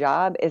your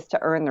job is to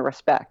earn the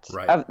respect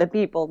Right. of the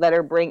people that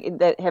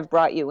have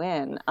brought you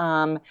in.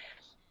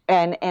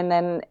 and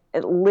then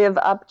live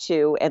up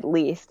to, at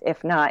least,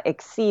 if not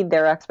exceed,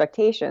 their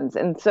expectations.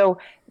 And so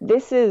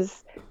this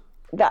is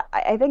that,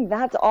 I think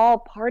that's all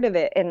part of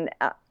it. And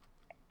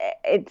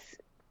it's,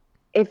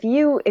 if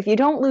you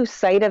don't lose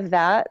sight of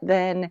that,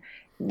 then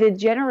the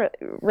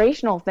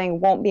generational thing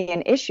won't be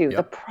an issue. Yep.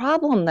 The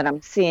problem that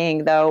I'm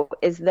seeing, though,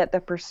 is that the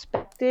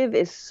perspective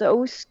is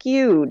so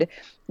skewed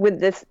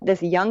with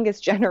this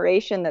youngest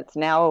generation that's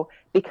now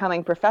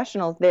becoming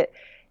professionals, that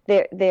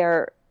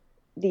they're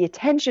the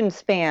attention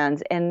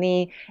spans and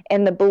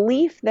the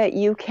belief that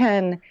you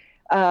can.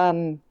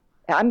 I'm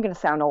going to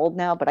sound old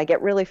now, but I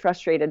get really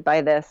frustrated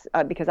by this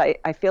because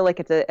I feel like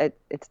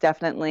it's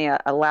definitely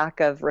a lack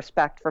of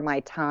respect for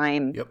my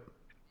time. Yep.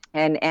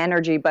 And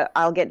energy. But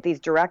I'll get these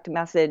direct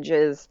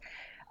messages.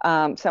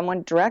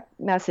 Someone direct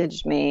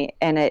messaged me,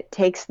 and it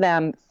takes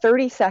them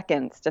 30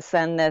 seconds to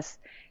send this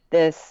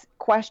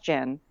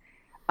question.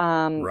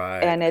 Right.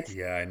 And it's,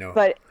 yeah, I know.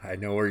 But I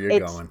know where you're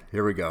going.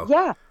 Here we go.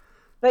 Yeah.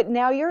 But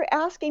now you're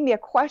asking me a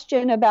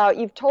question about,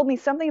 you've told me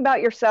something about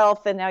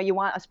yourself, and now you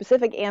want a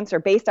specific answer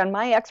based on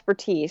my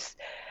expertise,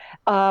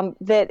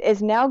 that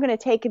is now going to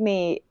take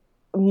me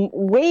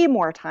way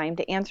more time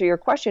to answer your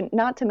question,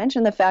 not to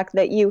mention the fact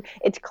that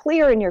it's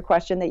clear in your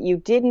question that you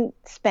didn't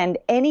spend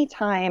any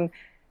time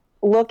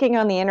looking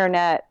on the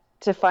internet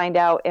to find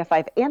out if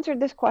I've answered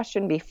this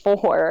question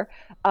before.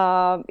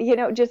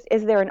 Just,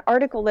 is there an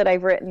article that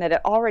I've written that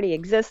it already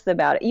exists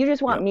about it? You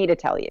just want me to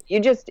tell you.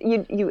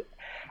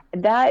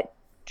 That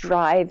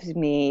drives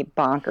me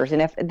bonkers.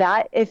 And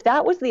if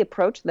that was the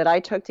approach that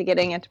I took to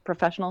getting into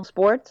professional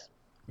sports,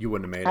 you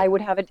wouldn't have made it. I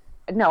would have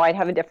I'd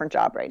have a different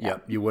job right now. Yeah,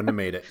 you wouldn't have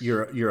made it.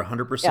 You're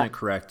 100%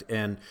 correct.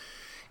 And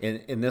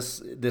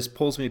this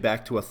pulls me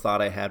back to a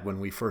thought I had when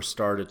we first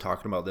started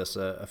talking about this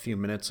a few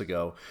minutes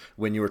ago,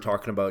 when you were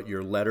talking about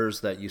your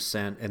letters that you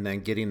sent and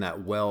then getting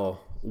that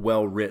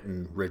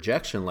well-written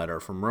rejection letter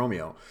from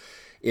Romeo.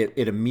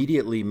 It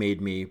immediately made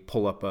me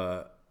pull up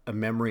a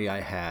memory I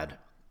had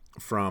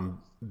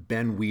from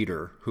Ben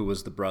Weider, who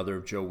was the brother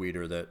of Joe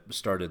Weider that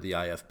started the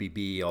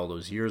IFBB all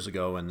those years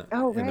ago in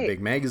the big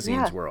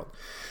magazines world.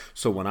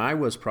 So when I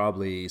was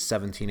probably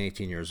 17,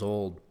 18 years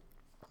old,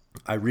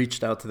 I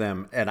reached out to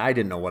them, and I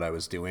didn't know what I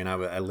was doing.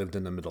 I lived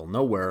in the middle of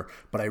nowhere,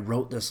 but I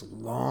wrote this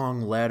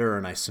long letter,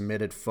 and I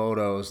submitted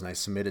photos, and I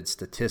submitted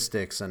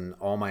statistics and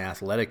all my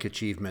athletic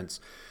achievements,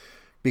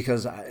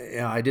 because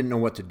I didn't know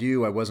what to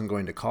do. I wasn't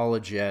going to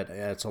college yet.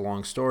 It's a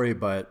long story,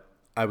 but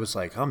I was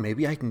like, oh,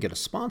 maybe I can get a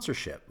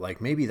sponsorship.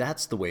 Like, maybe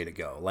that's the way to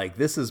go. Like,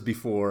 this is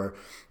before,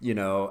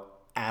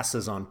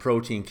 asses on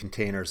protein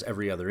containers,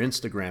 every other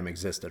Instagram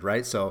existed,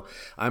 right? So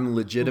I'm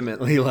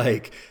legitimately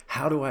like,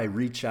 how do I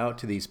reach out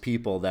to these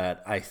people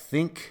that I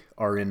think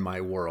are in my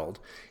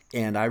world?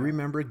 And I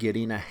remember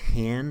getting a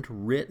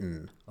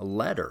handwritten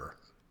letter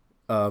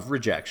of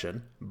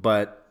rejection,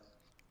 but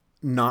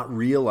not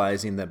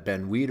realizing that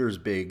Ben Weider's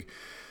big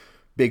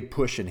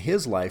push in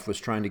his life was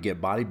trying to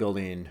get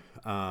bodybuilding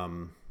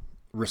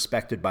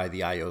respected by the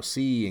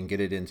IOC and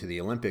get it into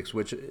the Olympics,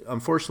 which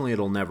unfortunately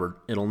it'll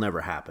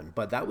never happen.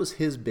 But that was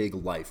his big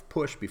life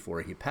push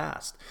before he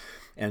passed.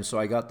 And so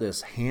I got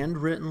this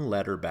handwritten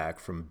letter back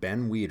from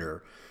Ben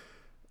Weider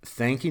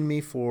thanking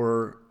me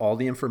for all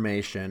the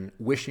information,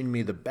 wishing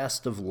me the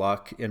best of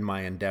luck in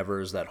my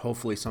endeavors, that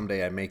hopefully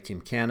someday I make Team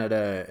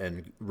Canada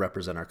and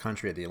represent our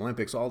country at the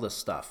Olympics, all this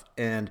stuff.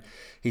 And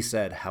he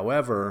said,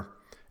 however,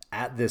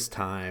 at this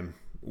time,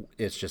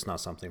 it's just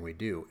not something we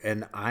do.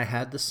 And I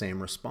had the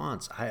same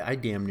response. I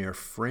damn near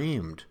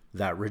framed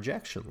that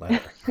rejection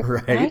letter,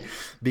 right?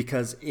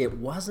 Because it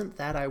wasn't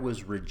that I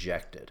was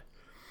rejected.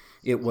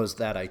 It was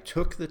that I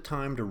took the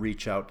time to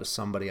reach out to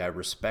somebody I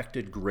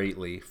respected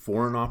greatly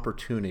for an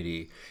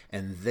opportunity,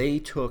 and they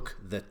took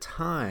the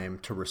time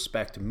to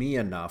respect me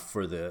enough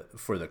for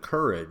the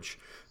courage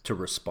to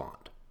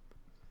respond.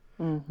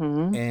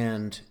 Mm-hmm.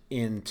 And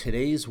in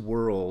today's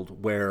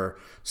world where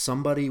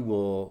somebody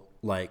will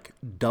like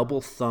double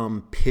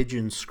thumb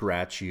pigeon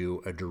scratch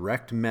you a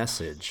direct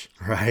message,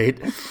 right?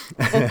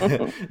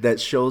 that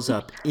shows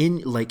up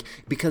in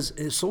because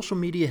social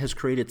media has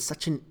created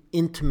such an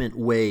intimate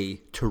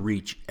way to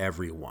reach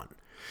everyone.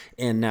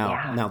 And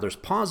now there's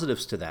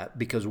positives to that,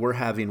 because we're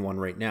having one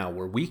right now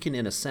where we can,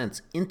 in a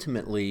sense,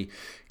 intimately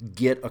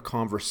get a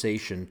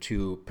conversation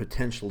to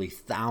potentially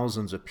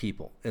thousands of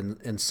people.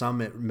 And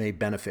some it may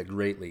benefit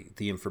greatly,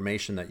 the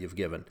information that you've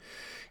given.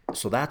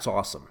 So that's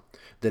awesome.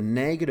 The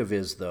negative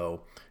is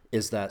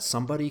that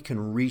somebody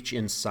can reach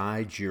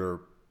inside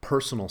your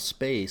personal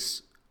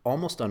space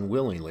almost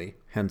unwillingly,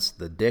 hence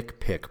the dick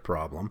pic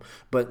problem,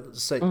 but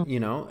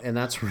and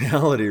that's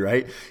reality,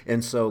 right?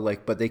 And so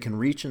but they can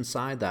reach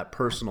inside that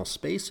personal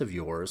space of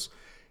yours,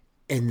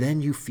 and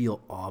then you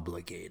feel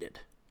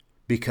obligated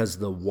because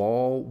the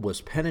wall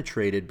was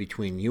penetrated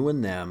between you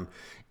and them,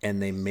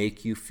 and they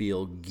make you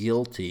feel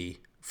guilty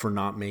for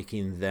not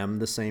making them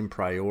the same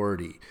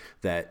priority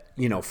that,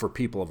 for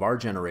people of our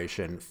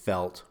generation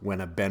felt when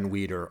a Ben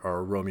Weider or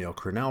a Romeo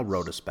Crennel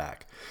wrote us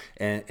back.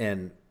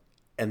 And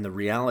the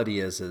reality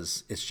is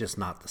it's just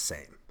not the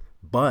same.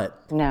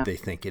 But they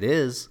think it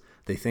is.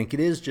 They think it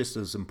is just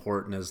as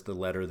important as the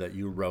letter that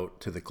you wrote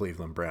to the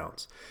Cleveland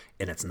Browns,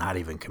 and it's not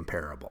even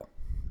comparable.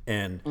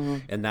 And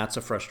and that's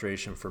a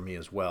frustration for me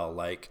as well,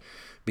 like,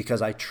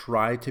 because I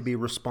try to be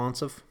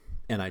responsive,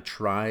 and I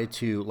try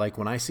to, like,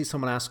 when I see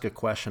someone ask a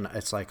question,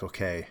 it's like,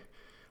 okay,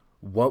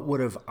 what would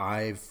have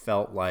I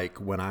felt like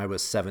when I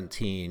was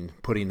 17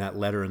 putting that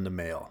letter in the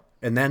mail?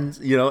 And then,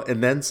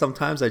 and then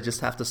sometimes I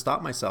just have to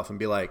stop myself and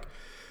be like,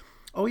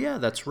 oh yeah,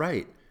 that's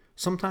right.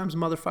 Sometimes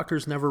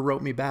motherfuckers never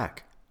wrote me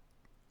back.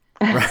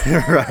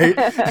 Right.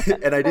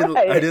 And I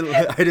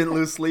didn't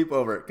lose sleep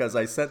over it because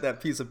I sent that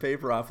piece of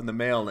paper off in the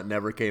mail and it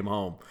never came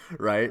home.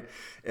 Right.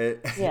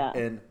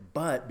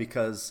 But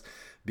because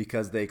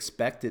they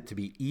expect it to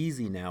be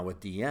easy now with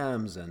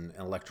DMs and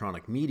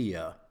electronic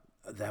media,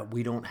 that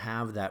we don't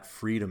have that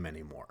freedom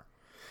anymore.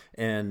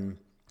 And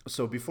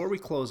so before we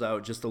close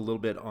out, just a little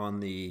bit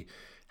on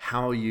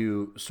how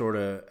you sort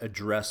of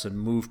address and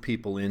move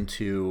people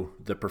into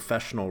the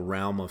professional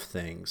realm of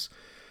things.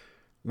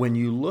 When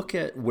you look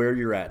at where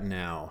you're at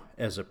now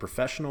as a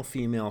professional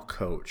female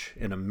coach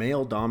in a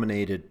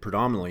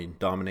predominantly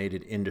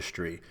dominated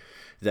industry,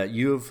 that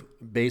you've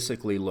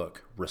basically,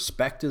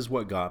 respect is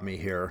what got me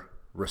here,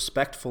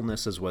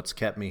 respectfulness is what's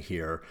kept me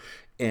here,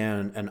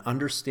 and an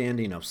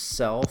understanding of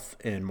self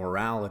and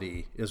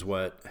morality is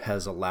what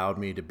has allowed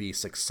me to be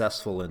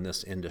successful in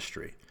this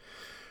industry.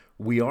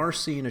 We are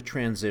seeing a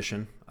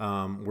transition.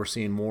 We're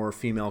seeing more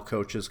female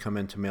coaches come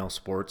into male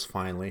sports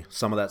finally.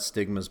 Some of that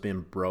stigma has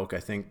been broke. I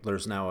think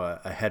there's now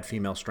a head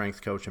female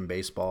strength coach in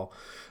baseball.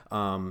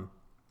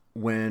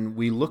 When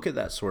we look at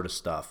that sort of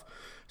stuff,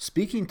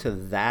 speaking to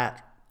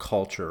that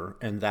culture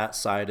and that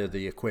side of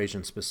the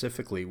equation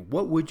specifically,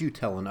 what would you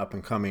tell an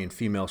up-and-coming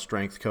female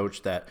strength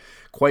coach that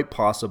quite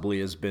possibly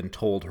has been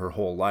told her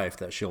whole life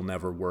that she'll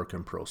never work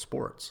in pro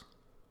sports?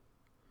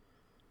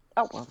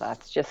 Oh, well,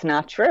 that's just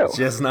not true. It's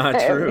just not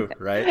true,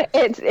 right?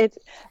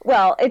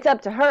 It's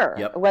up to her,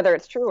 yep, whether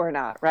it's true or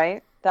not,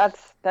 right?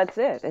 That's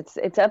it.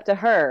 It's up to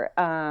her.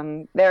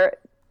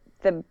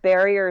 The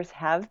barriers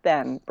have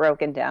been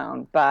broken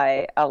down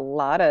by a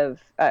lot of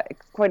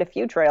quite a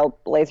few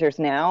trailblazers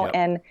now,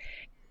 yep,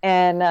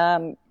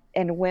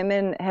 and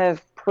women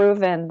have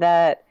proven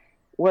that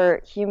we're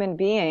human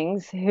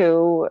beings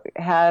who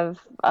have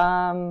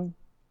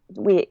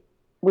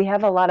we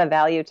have a lot of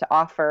value to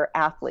offer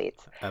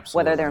athletes. Absolutely.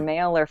 Whether they're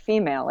male or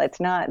female.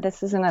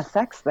 This isn't a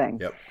sex thing.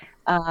 Yep.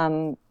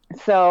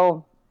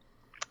 So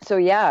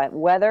yeah,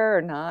 whether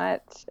or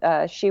not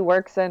she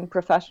works in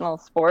professional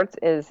sports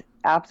is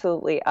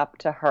absolutely up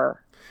to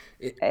her.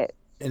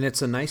 And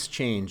it's a nice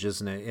change,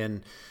 isn't it?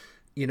 And,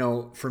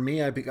 for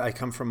me, I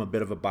come from a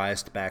bit of a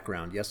biased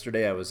background.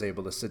 Yesterday, I was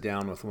able to sit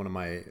down with one of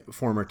my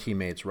former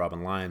teammates,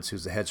 Robin Lyons,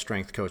 who's the head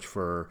strength coach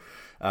for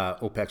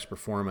OPEX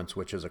Performance,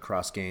 which is a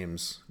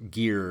cross-games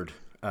geared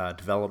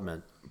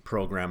development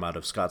program out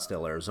of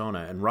Scottsdale,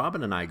 Arizona. And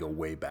Robin and I go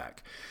way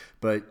back.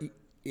 But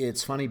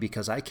it's funny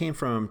because I came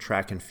from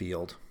track and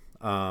field,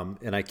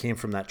 and I came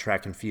from that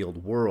track and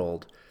field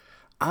world.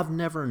 I've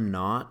never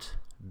not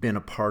been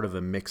a part of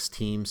a mixed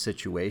team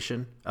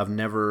situation. I've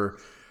never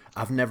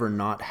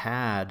not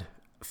had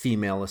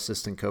female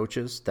assistant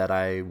coaches that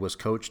I was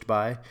coached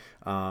by.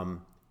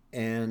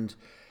 And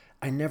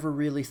I never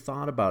really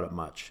thought about it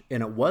much.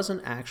 And it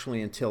wasn't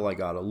actually until I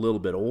got a little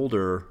bit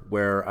older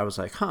where I was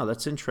like,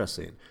 that's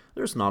interesting.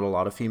 There's not a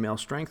lot of female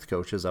strength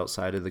coaches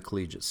outside of the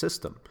collegiate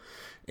system.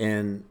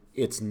 And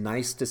it's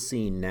nice to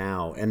see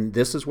now. And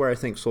this is where I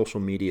think social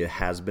media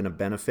has been a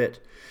benefit,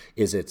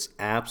 is it's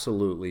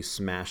absolutely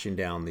smashing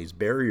down these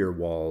barrier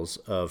walls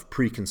of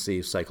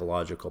preconceived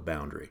psychological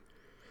boundary.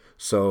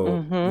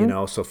 So,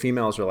 so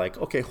females are like,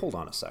 okay, hold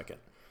on a second.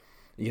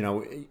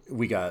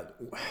 We got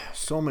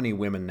so many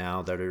women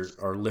now that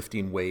are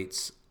lifting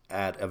weights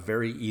at a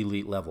very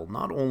elite level,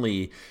 not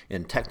only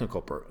in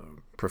technical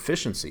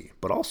proficiency,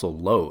 but also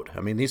load.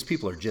 I mean, these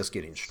people are just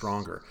getting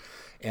stronger.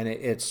 And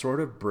it's sort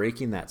of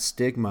breaking that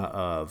stigma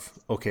of,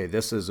 okay,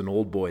 this is an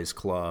old boys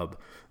club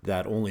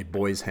that only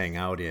boys hang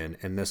out in,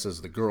 and this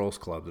is the girls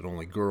club that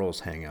only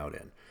girls hang out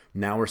in.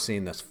 Now we're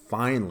seeing this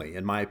finally,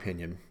 in my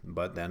opinion,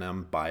 but then I'm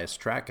a biased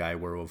track guy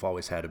where we've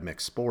always had a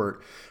mixed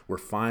sport. We're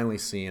finally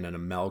seeing an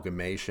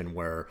amalgamation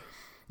where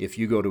if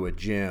you go to a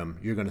gym,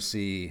 you're going to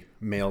see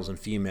males and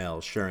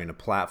females sharing a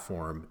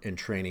platform and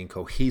training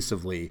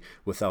cohesively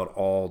without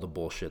all the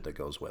bullshit that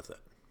goes with it.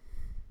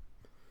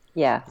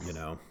 Yes.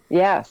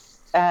 Yes.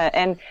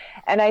 And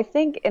I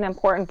think an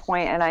important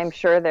point, and I'm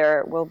sure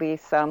there will be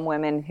some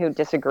women who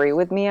disagree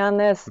with me on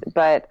this,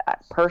 but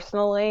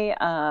personally,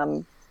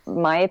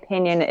 my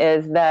opinion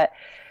is that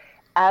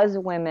as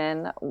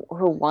women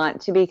who want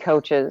to be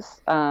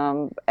coaches,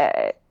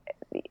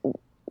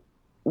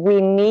 we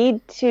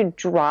need to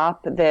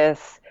drop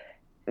this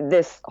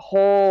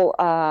whole,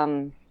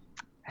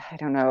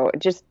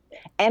 just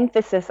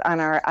emphasis on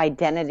our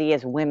identity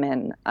as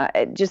women.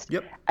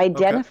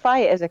 Identify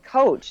as a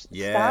coach.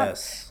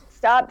 Yes.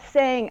 stop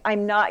saying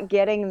I'm not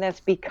getting this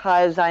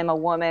because I'm a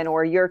woman,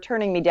 or you're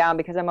turning me down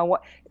because I'm a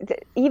woman.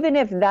 Even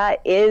if that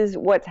is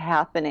what's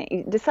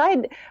happening,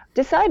 decide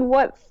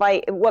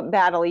what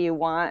battle you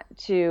want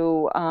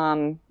to,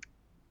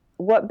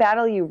 what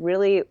battle you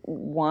really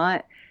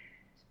want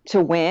to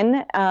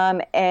win,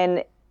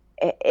 and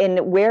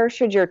where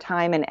should your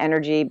time and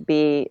energy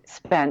be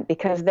spent?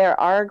 Because there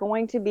are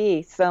going to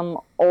be some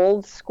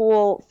old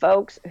school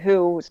folks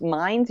whose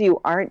minds you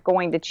aren't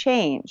going to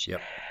change. Yep.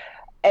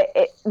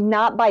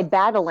 Not by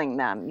battling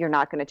them, you're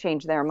not going to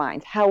change their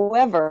minds.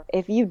 However,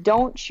 if you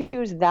don't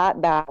choose that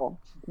battle,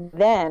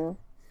 then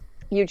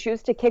you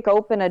choose to kick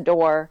open a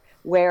door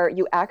where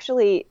you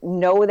actually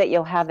know that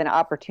you'll have an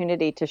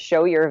opportunity to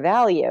show your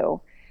value.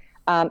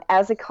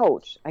 As a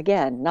coach,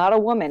 again, not a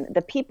woman,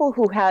 the people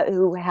who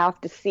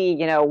have to see,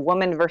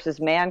 woman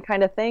versus man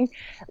kind of thing,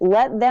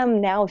 let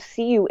them now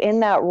see you in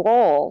that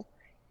role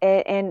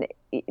and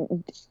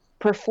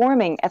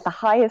performing at the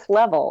highest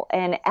level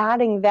and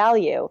adding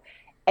value,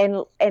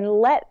 and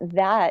let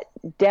that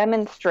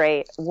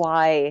demonstrate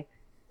why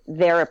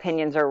their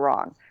opinions are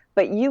wrong.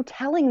 But you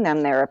telling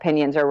them their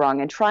opinions are wrong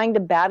and trying to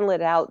battle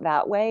it out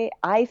that way,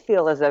 I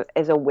feel is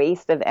a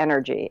waste of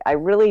energy. I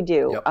really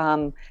do.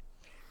 Yep.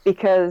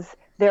 Because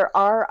there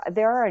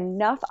are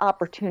enough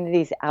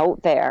opportunities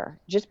out there.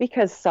 Just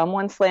because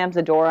someone slams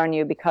a door on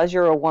you because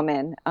you're a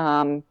woman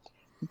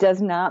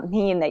does not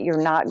mean that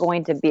you're not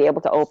going to be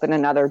able to open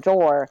another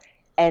door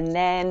and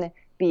then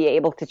be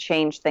able to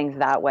change things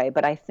that way.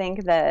 But I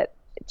think that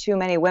too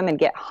many women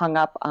get hung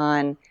up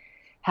on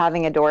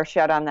having a door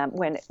shut on them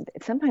when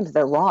sometimes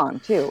they're wrong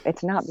too.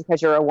 It's not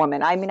because you're a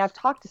woman. I mean, I've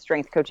talked to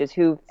strength coaches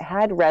who've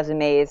had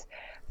resumes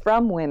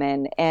from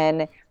women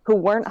and who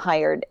weren't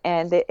hired,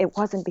 and it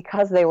wasn't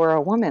because they were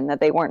a woman that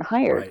they weren't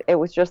hired. Right. It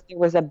was just there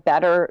was a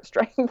better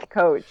strength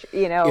coach,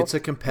 It's a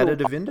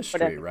competitive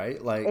industry,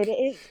 right? Like, it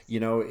is.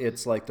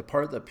 It's like the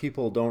part that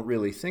people don't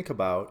really think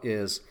about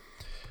is,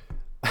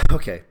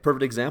 okay,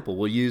 perfect example.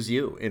 We'll use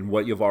you in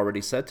what you've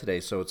already said today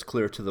so it's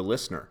clear to the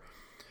listener.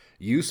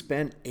 You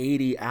spent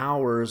 80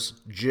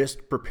 hours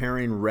just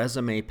preparing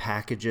resume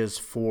packages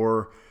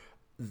for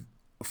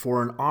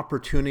an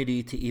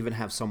opportunity to even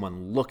have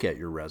someone look at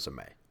your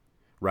resume.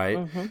 Right?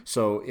 Mm-hmm.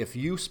 So if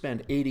you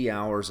spend 80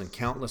 hours and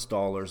countless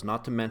dollars,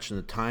 not to mention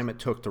the time it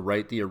took to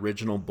write the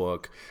original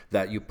book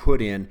that you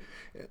put in,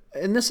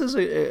 and this is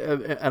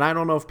and I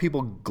don't know if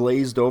people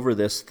glazed over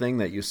this thing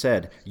that you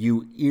said,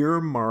 you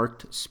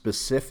earmarked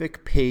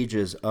specific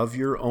pages of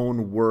your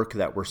own work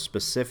that were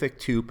specific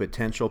to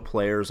potential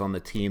players on the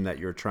team that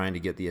you're trying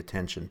to get the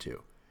attention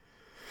to.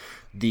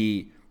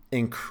 The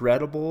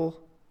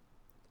incredible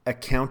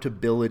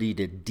accountability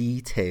to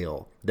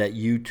detail that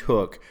you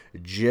took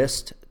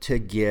just to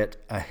get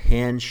a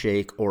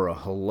handshake or a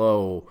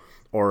hello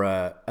or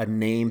a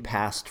name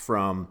passed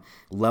from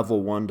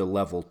level 1 to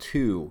level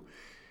 2,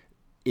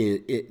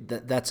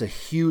 that's a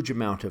huge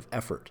amount of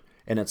effort.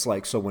 And it's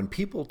like, so when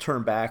people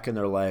turn back and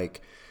they're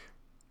like,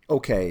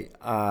 okay,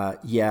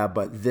 yeah,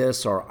 but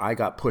this, or I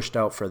got pushed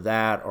out for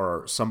that,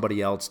 or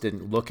somebody else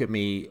didn't look at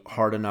me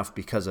hard enough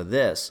because of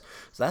this.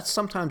 So that's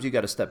sometimes you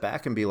got to step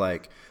back and be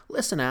like,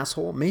 listen,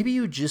 asshole, maybe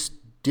you just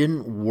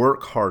didn't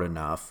work hard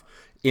enough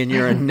in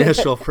your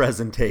initial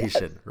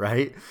presentation, yes.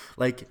 Right?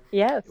 Like,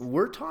 yes.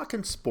 We're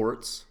talking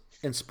sports,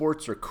 and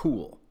sports are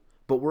cool.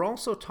 But we're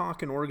also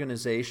talking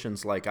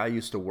organizations like I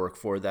used to work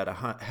for that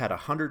had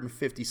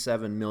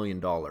 $157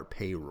 million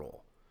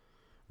payroll.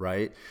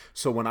 Right?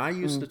 So when I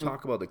used to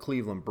talk about the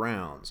Cleveland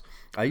Browns,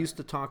 I used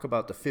to talk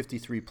about the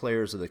 53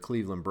 players of the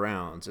Cleveland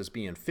Browns as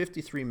being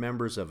 53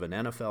 members of an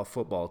NFL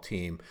football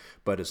team.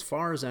 But as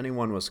far as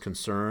anyone was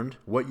concerned,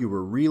 what you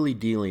were really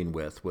dealing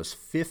with was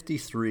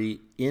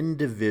 53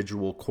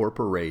 individual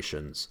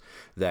corporations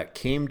that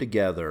came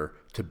together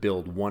to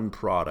build one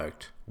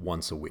product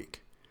once a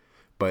week.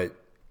 But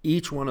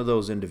each one of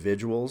those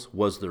individuals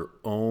was their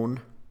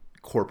own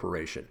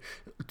corporation,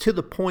 to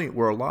the point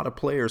where a lot of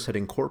players had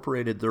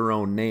incorporated their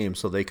own name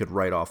so they could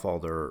write off all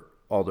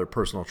their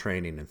personal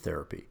training and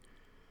therapy.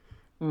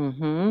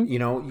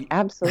 Mm-hmm.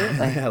 Absolutely.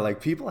 Yeah,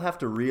 like people have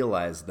to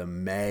realize the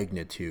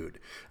magnitude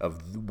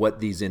of what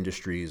these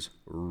industries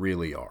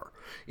really are.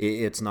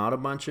 It's not a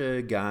bunch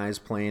of guys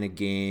playing a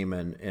game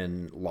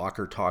and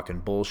locker talking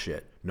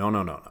bullshit.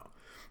 No.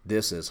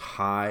 This is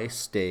high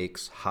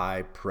stakes,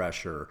 high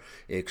pressure,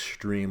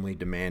 extremely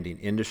demanding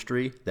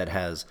industry that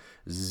has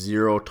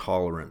zero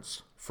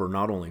tolerance for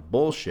not only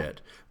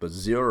bullshit, but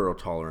zero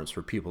tolerance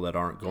for people that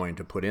aren't going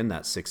to put in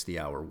that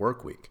 60-hour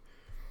work week.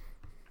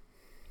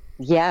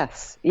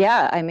 Yes.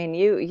 Yeah. I mean,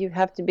 you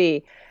have to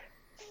be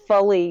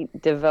fully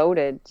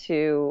devoted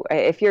to,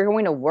 if you're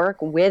going to work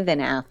with an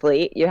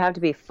athlete, you have to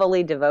be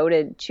fully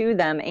devoted to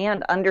them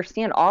and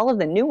understand all of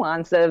the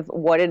nuance of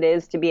what it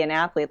is to be an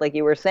athlete. Like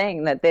you were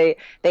saying, that they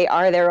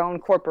are their own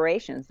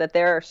corporations, that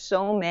there are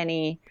so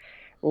many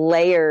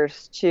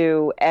layers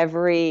to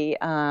every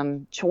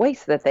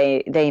choice that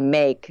they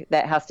make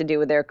that has to do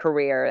with their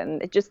career,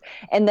 and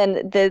then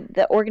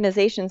the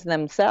organizations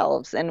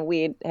themselves. And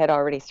we had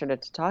already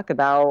started to talk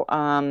about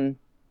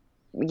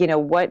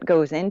what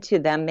goes into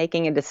them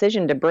making a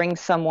decision to bring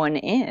someone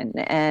in,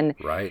 and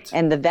right,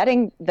 and the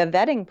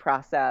vetting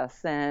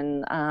process,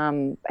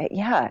 and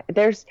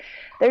there's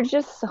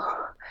just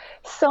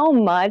so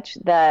much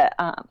that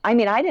I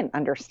mean, I didn't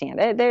understand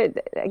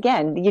it.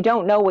 Again, you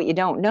don't know what you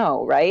don't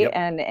know, right? yep,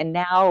 And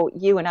now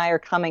you and I are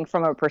coming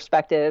from a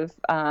perspective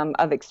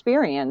of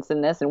experience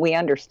in this, and we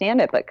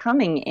understand it. But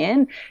coming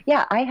in,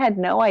 yeah, I had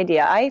no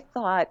idea. I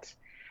thought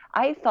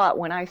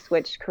when I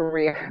switched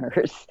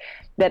careers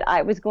that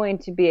I was going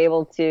to be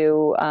able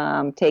to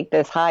take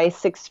this high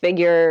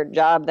six-figure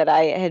job that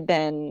I had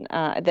been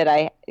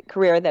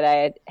career that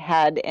I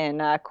had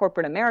in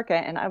corporate America,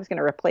 and I was going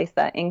to replace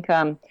that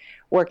income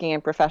working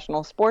in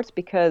professional sports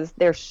because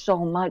there's so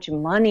much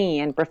money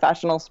in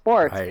professional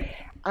sports. right.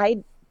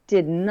 I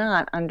did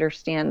not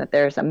understand that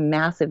there's a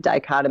massive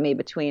dichotomy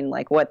between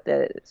like what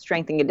the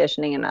strength and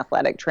conditioning and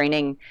athletic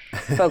training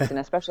folks and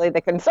especially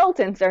the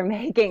consultants are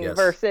making Yes.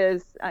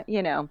 versus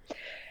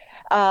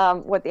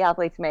what the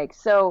athletes make.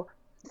 So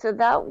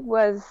that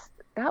was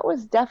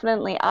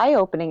definitely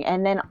eye-opening,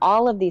 and then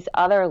all of these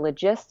other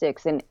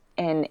logistics and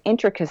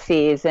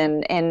intricacies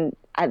and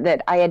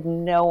that I had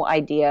no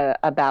idea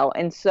about.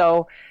 And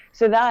so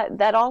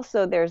that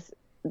also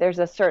there's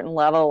a certain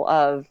level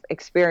of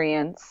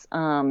experience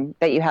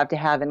that you have to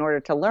have in order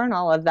to learn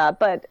all of that.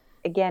 But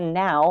again,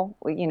 now,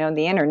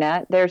 the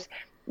internet,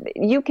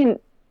 you can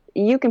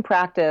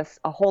practice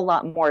a whole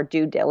lot more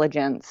due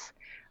diligence.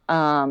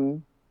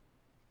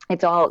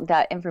 It's all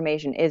that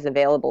information is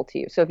available to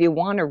you. So if you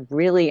want to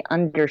really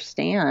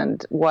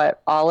understand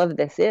what all of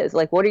this is,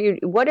 like what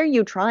are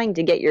you trying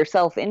to get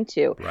yourself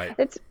into? Right.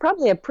 It's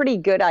probably a pretty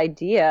good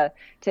idea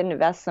to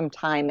invest some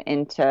time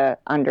into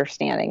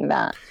understanding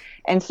that.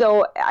 And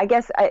so I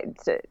guess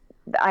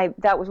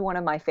that was one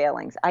of my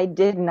failings. I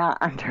did not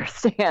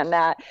understand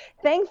that.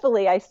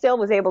 Thankfully, I still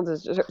was able to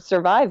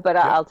survive. But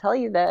I'll tell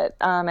you that,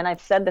 and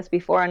I've said this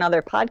before on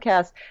other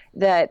podcasts,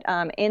 that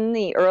in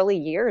the early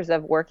years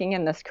of working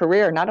in this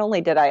career, not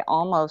only did I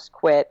almost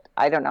quit,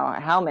 I don't know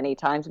how many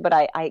times, but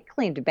I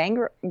claimed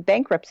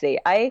bankruptcy.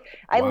 I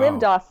Wow.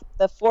 lived off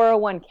the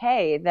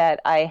 401k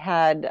that I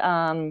had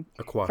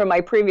from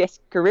my previous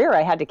career.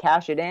 I had to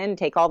cash it in,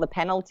 take all the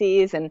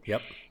penalties, and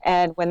Yep.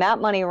 and when that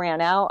money ran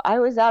out, I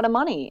was out of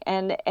money.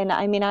 And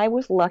I mean, I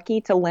was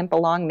lucky to limp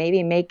along,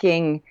 maybe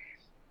making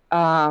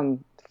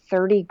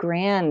 30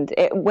 grand.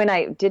 When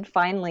I did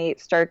finally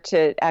start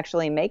to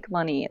actually make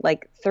money,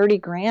 like 30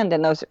 grand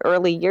in those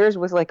early years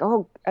was like,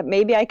 oh,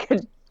 maybe I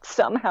could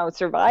somehow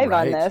survive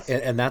on this.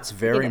 And that's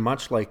very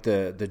much like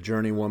the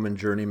journeywoman,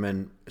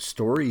 journeyman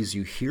stories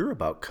you hear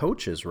about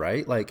coaches,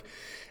 right? Like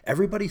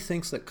everybody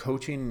thinks that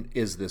coaching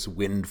is this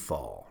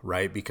windfall,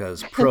 right?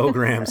 Because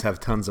programs have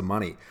tons of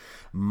money.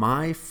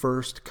 My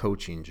first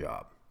coaching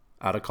job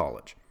out of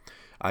college,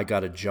 I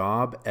got a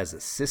job as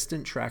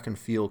assistant track and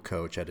field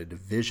coach at a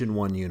Division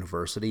I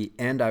university,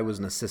 and I was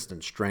an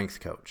assistant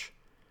strength coach.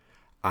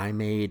 I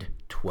made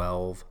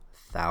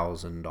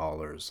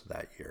 $12,000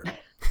 that year.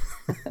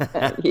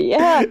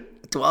 Yeah.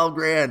 12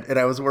 grand. And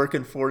I was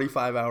working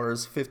 45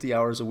 hours, 50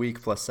 hours a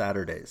week plus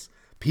Saturdays.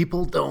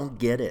 People don't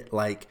get it.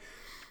 Like,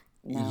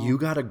 you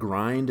got to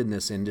grind in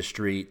this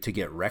industry to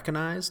get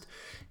recognized.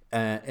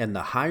 And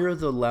the higher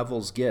the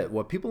levels get,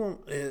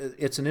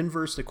 it's an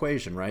inverse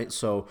equation, right?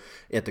 So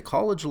at the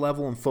college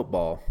level in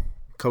football,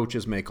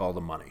 coaches make all the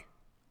money.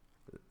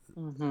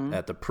 Mm-hmm.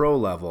 At the pro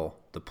level,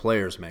 the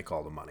players make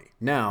all the money.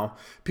 Now,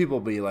 people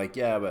will be like,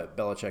 yeah, but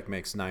Belichick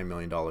makes $9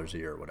 million a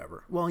year or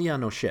whatever. Well, yeah,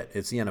 no shit.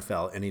 It's the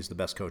NFL, and he's the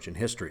best coach in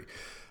history.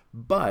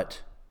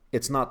 But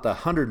it's not the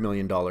 $100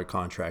 million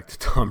contract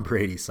that Tom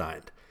Brady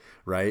signed,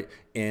 right?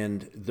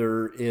 And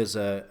there is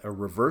a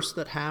reverse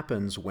that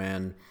happens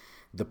when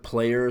the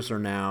players are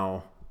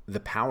now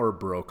the power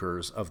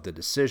brokers of the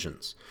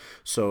decisions.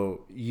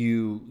 So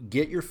you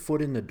get your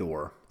foot in the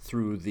door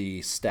through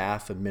the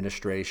staff,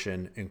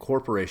 administration,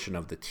 incorporation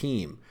of the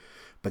team.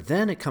 But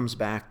then it comes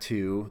back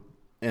to,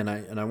 and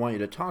I want you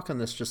to talk on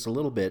this just a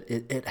little bit,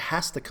 it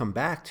has to come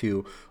back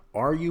to,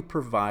 are you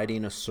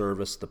providing a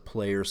service the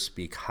players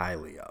speak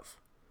highly of?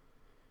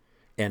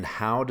 And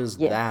how does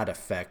that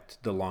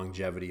affect the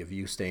longevity of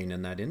you staying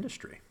in that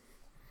industry?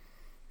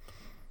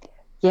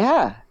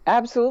 Yeah,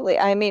 absolutely.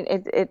 I mean,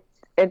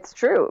 it's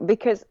true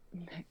because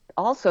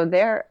also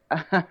there's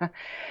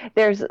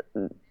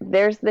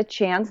the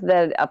chance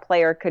that a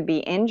player could be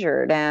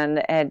injured,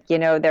 and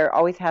there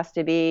always has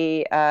to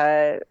be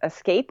a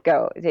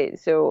scapegoat.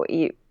 So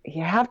you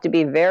have to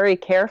be very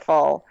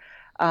careful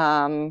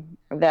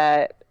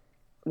that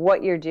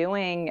what you're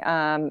doing,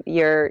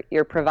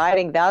 you're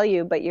providing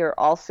value, but you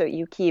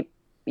keep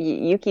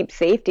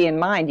safety in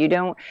mind.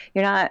 You're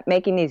not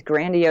making these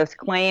grandiose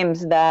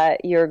claims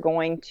that you're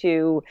going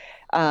to,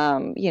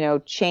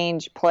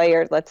 change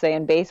players. Let's say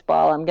in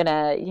baseball, I'm going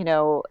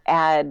to,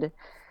 add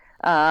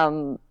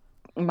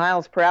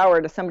miles per hour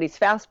to somebody's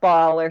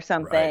fastball or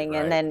something.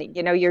 Right. And then,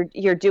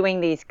 you're doing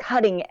these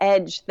cutting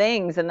edge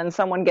things and then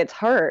someone gets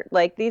hurt.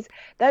 Like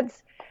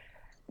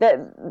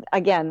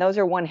again, those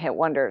are one hit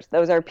wonders.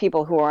 Those are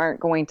people who aren't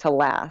going to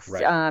last.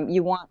 Right.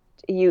 You want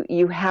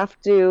you have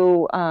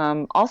to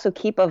also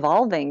keep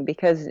evolving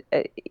because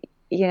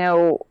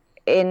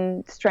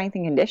in strength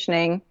and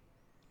conditioning,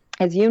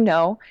 as you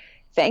know,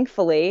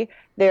 thankfully,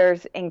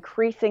 there's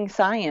increasing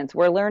science.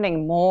 We're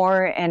learning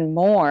more and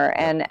more.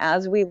 And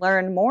as we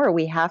learn more,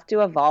 we have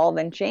to evolve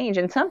and change.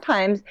 And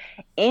sometimes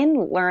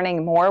in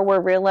learning more, we're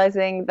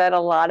realizing that a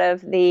lot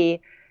of the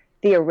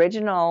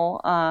original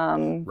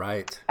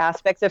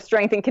aspects of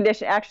strength and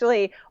condition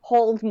actually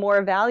hold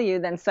more value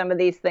than some of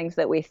these things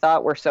that we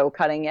thought were so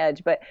cutting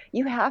edge. But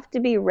you have to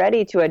be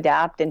ready to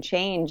adapt and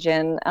change,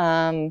 and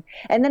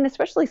then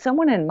especially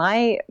someone in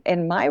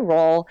my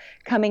role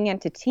coming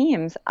into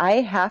teams, I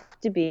have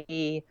to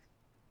be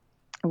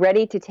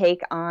ready to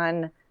take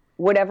on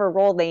whatever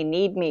role they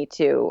need me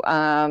to,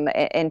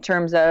 in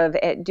terms of,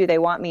 do they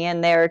want me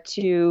in there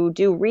to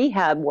do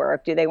rehab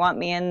work? Do they want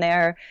me in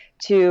there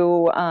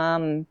to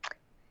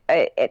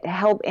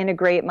help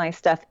integrate my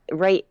stuff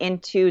right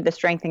into the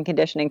strength and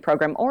conditioning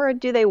program? Or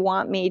do they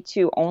want me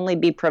to only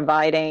be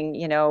providing,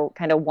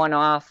 kind of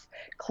one-off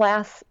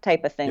class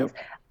type of things?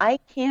 Yep. I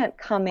can't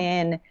come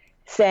in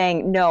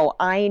saying, no,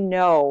 I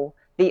know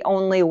the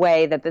only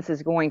way that this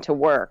is going to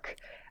work.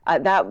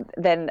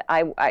 Then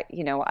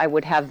I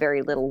would have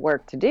very little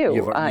work to do.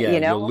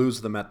 You'll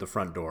lose them at the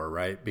front door,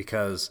 right?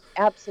 Because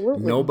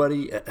absolutely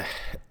nobody,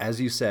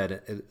 as you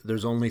said,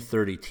 there's only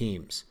 30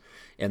 teams.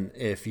 And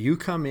if you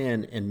come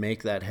in and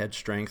make that head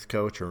strength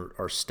coach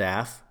or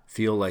staff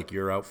feel like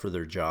you're out for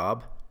their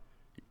job,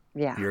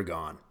 you're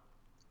gone.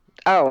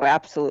 Oh,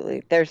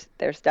 absolutely. There's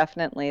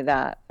definitely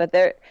that. But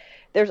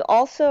there's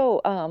also,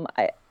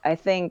 I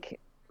think,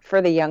 for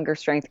the younger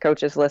strength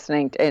coaches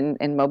listening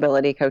and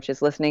mobility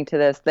coaches listening to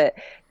this, that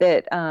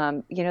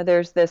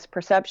there's this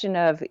perception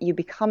of you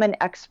become an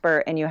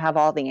expert and you have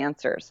all the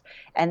answers,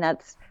 and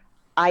that's,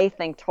 I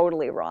think,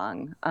 totally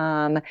wrong.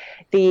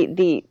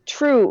 The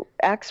true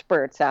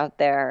experts out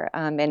there,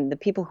 and the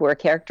people who are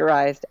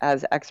characterized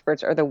as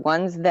experts, are the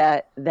ones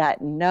that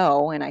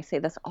know, and I say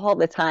this all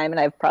the time, and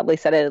I've probably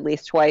said it at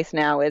least twice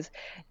now, is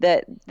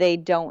that they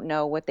don't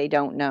know what they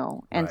don't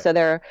know. And so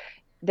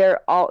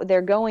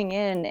they're going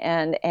in,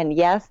 and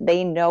yes,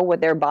 they know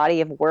what their body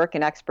of work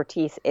and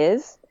expertise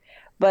is,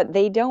 but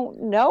they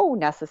don't know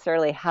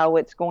necessarily how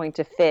it's going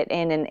to fit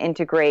in and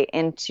integrate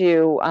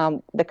into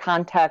the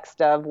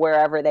context of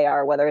wherever they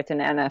are, whether it's an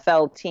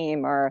NFL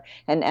team or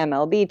an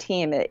MLB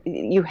team.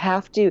 You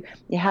have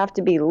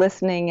to be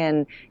listening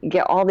and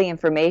get all the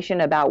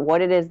information about what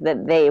it is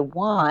that they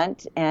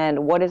want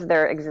and what does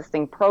their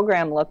existing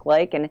program look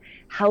like and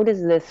how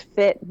does this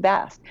fit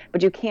best.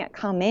 But you can't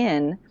come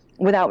in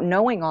without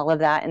knowing all of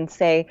that and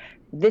say,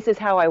 this is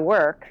how I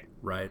work,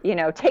 right?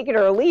 Take it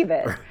or leave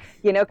it,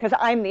 because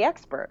I'm the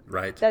expert.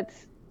 Right.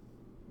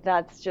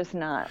 That's just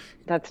not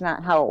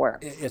how it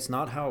works. It's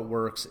not how it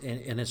works.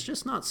 And it's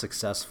just not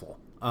successful.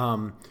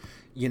 One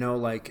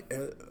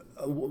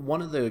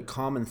of the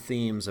common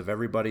themes of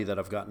everybody that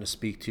I've gotten to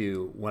speak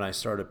to when I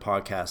started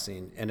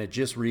podcasting, and it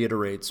just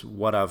reiterates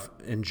what I've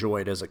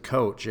enjoyed as a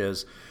coach,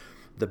 is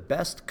the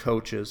best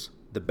coaches,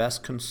 the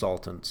best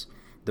consultants,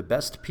 the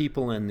best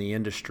people in the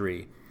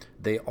industry,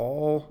 they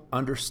all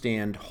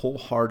understand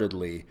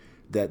wholeheartedly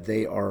that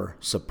they are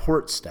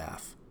support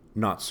staff,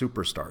 not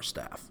superstar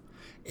staff.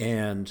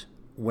 And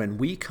when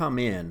we come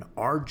in,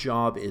 our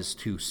job is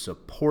to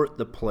support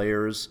the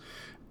players'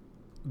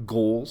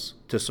 goals,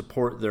 to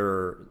support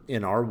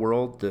in our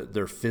world,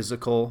 their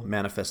physical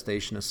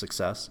manifestation of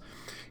success.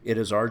 It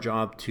is our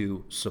job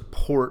to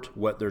support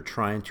what they're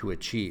trying to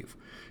achieve.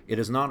 It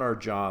is not our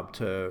job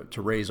to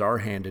raise our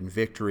hand in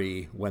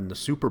victory when the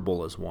Super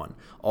Bowl is won,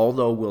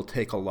 although we'll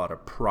take a lot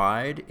of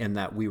pride in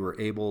that we were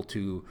able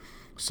to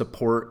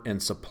support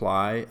and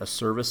supply a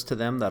service to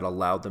them that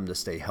allowed them to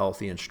stay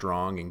healthy and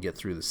strong and get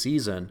through the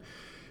season.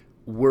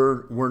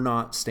 We're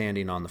not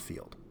standing on the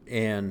field.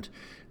 And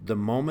the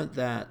moment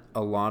that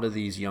a lot of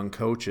these young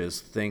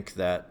coaches think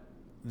that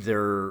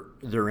they're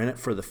in it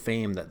for the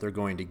fame that they're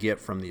going to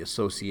get from the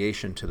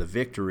association to the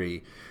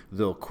victory,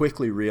 they'll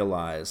quickly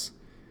realize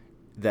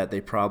that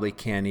they probably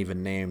can't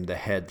even name the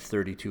head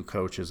 32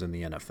 coaches in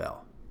the NFL,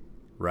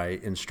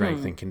 right, in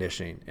strength and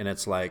conditioning. And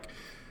it's like,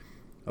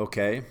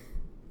 okay,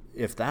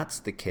 if that's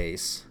the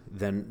case,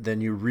 then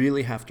you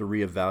really have to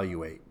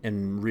reevaluate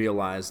and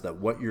realize that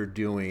what you're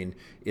doing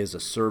is a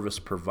service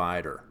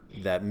provider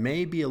that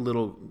may be a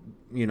little,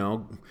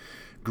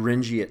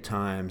 gringy at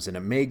times, and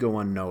it may go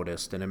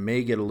unnoticed, and it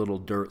may get a little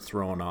dirt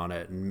thrown on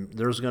it. And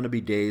there's going to be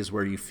days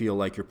where you feel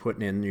like you're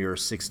putting in your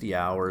 60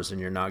 hours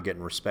and you're not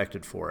getting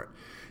respected for it.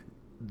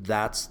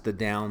 That's the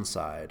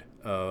downside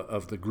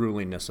of the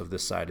grueliness of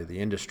this side of the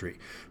industry.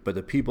 But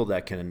the people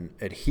that can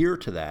adhere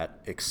to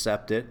that,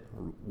 accept it,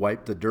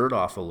 wipe the dirt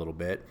off a little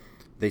bit,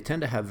 they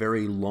tend to have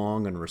very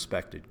long and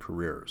respected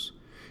careers.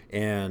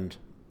 And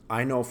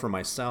I know for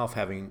myself,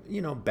 having,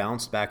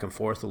 bounced back and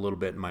forth a little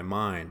bit in my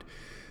mind,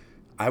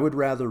 I would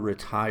rather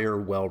retire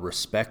well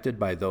respected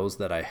by those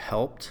that I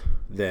helped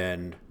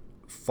than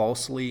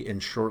falsely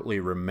and shortly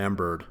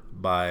remembered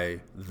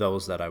by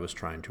those that I was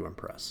trying to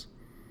impress.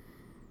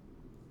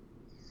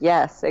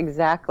 Yes,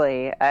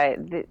 exactly. I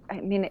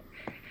mean,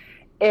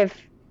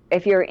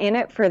 if you're in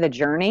it for the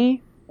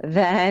journey,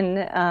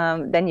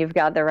 then you've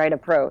got the right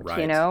approach,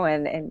 right.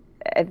 and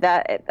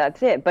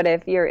that's it. But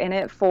if you're in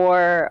it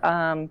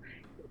for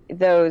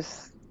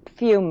those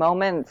few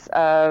moments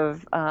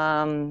of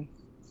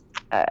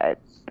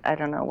I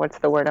don't know what's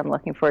the word I'm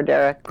looking for,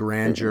 Derek.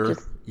 Grandeur,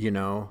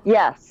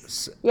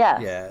 Yes. Yes.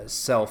 Yeah.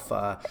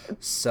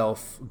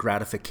 Self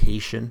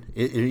gratification.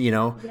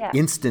 Yeah.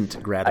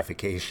 Instant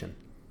gratification.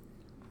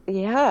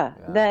 Yeah.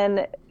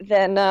 Then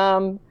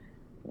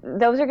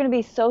those are going to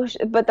be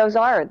but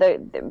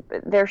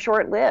they're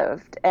short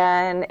lived,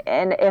 and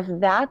if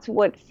that's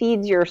what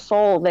feeds your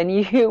soul, then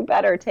you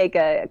better take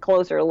a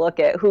closer look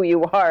at who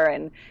you are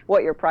and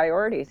what your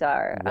priorities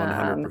are.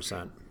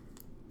 100%.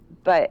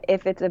 But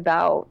if it's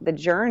about the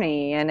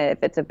journey, and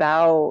if it's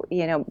about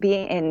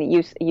being, and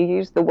you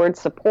use the word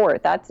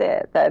support, that's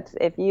it. That's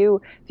if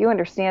you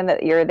understand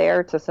that you're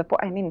there to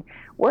support. I mean,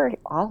 we're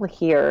all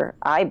here,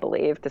 I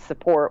believe, to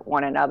support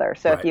one another.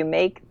 So right.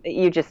 if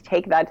you just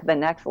take that to the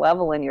next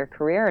level in your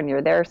career, and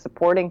you're there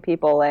supporting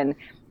people and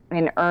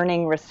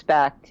earning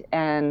respect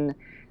and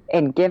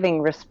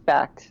giving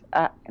respect,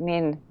 I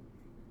mean,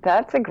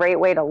 that's a great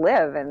way to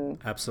live. And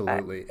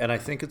absolutely, and I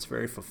think it's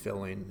very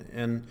fulfilling.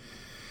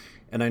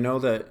 And I know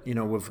that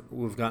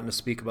we've gotten to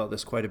speak about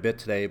this quite a bit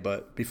today,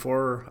 but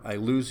before I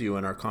lose you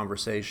in our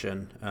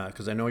conversation,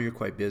 because I know you're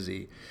quite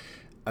busy,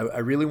 I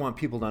really want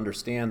people to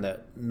understand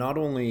that not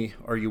only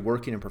are you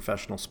working in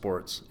professional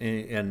sports,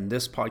 and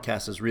this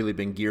podcast has really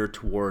been geared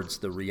towards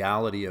the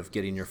reality of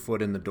getting your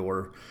foot in the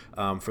door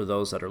for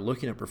those that are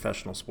looking at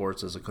professional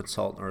sports as a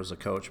consultant or as a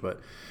coach, but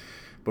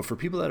for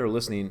people that are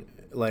listening,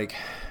 like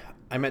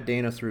I met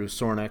Dana through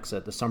Sornex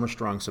at the Summer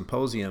Strong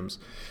Symposiums,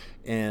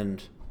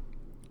 and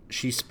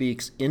she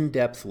speaks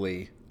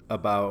in-depthly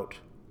about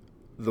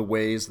the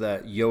ways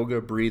that yoga,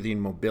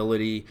 breathing,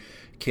 mobility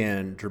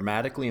can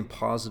dramatically and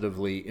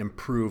positively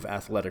improve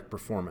athletic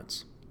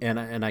performance.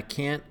 And I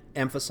can't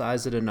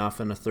emphasize it enough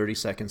in a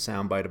 30-second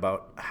soundbite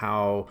about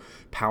how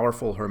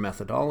powerful her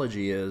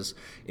methodology is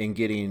in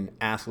getting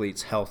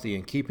athletes healthy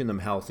and keeping them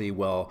healthy,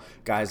 while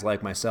guys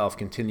like myself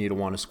continue to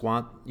want to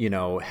squat,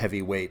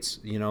 heavy weights.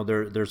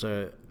 There's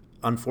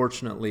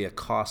unfortunately a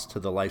cost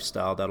to the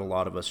lifestyle that a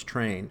lot of us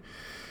train.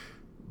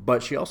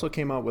 But she also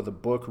came out with a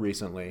book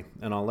recently,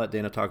 and I'll let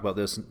Dana talk about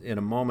this in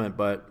a moment,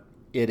 but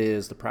it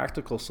is The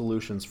Practical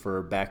Solutions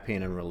for Back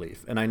Pain and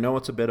Relief. And I know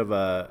it's a bit of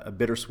a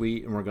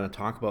bittersweet, and we're going to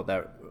talk about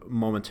that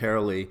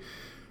momentarily,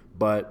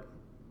 but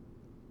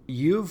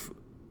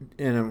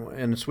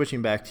and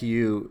switching back to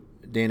you,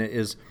 Dana,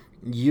 is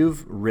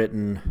you've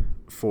written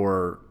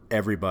for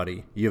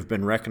everybody. You've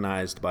been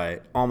recognized by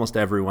almost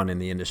everyone in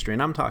the industry,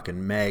 and I'm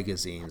talking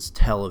magazines,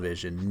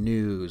 television,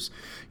 news.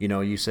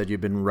 You said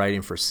you've been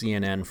writing for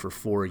CNN for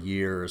 4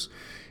 years,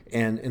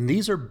 and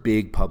these are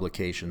big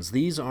publications.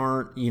 These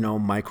aren't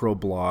micro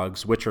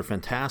blogs, which are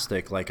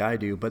fantastic like I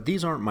do, but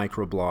these aren't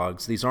micro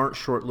blogs. These aren't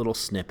short little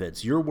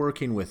snippets. You're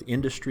working with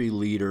industry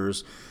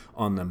leaders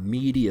on the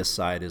media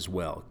side as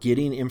well,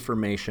 getting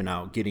information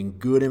out, getting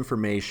good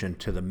information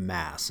to the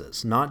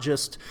masses, not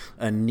just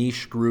a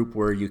niche group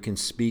where you can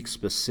speak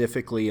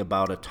specifically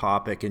about a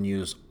topic and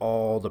use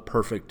all the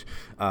perfect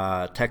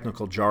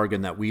technical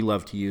jargon that we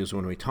love to use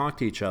when we talk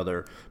to each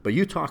other, but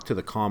you talk to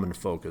the common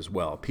folk as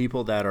well,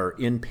 people that are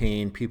in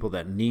pain, people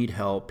that need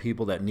help,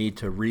 people that need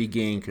to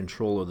regain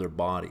control of their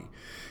body.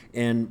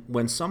 And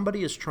when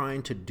somebody is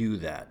trying to do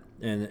that,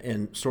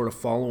 and sort of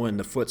follow in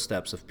the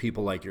footsteps of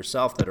people like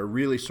yourself that are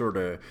really sort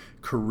of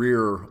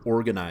career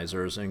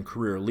organizers and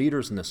career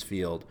leaders in this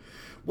field,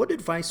 what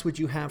advice would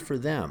you have for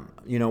them?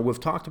 We've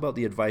talked about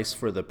the advice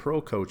for the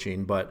pro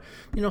coaching, but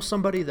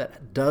somebody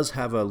that does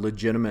have a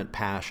legitimate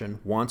passion,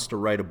 wants to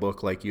write a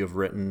book like you have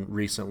written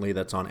recently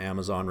that's on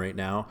Amazon right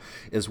now,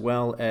 as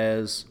well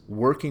as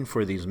working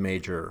for these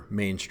major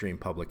mainstream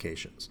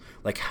publications.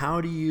 Like, how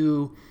do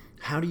you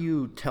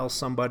tell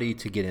somebody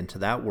to get into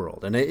that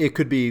world? And it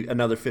could be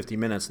another 50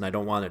 minutes, and I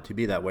don't want it to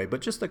be that way,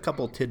 but just a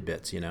couple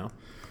tidbits,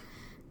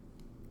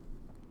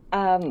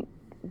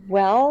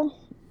 Well,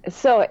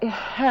 so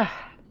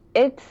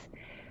it's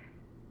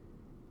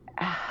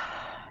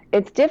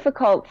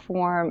difficult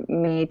for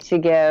me to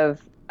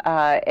give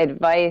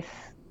advice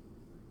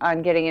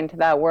on getting into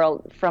that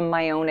world from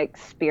my own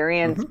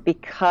experience,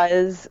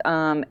 because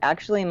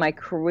actually my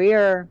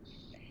career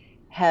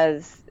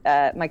in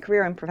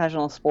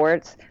professional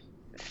sports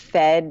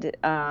fed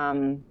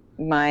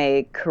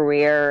my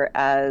career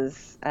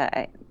as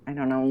I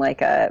don't know,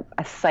 like a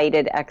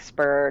cited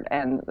expert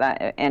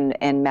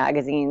and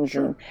magazines.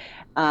 Sure.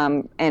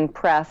 And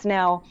press.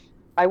 Now,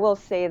 I will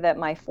say that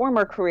my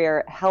former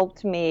career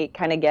helped me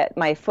kind of get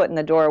my foot in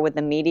the door with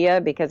the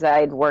media, because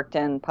I'd worked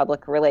in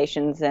public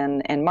relations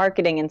and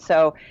marketing. And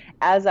so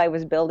as I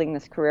was building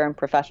this career in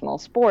professional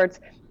sports,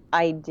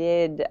 I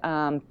did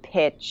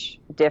pitch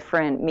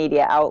different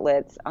media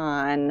outlets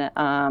on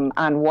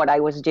what I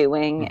was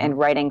doing and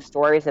writing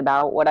stories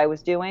about what I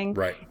was doing.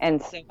 Right.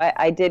 And so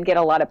I did get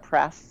a lot of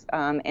press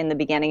in the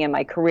beginning of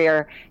my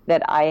career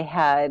that I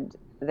had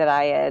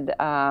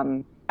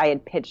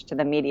pitched to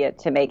the media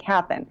to make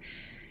happen.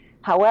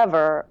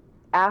 However,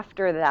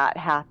 after that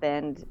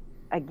happened,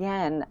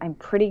 again, I'm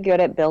pretty good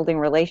at building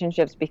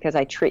relationships because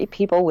I treat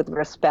people with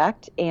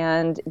respect.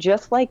 And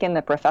just like in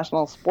the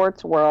professional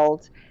sports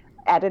world,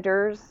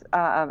 editors,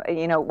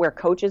 where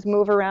coaches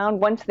move around,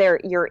 once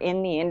you're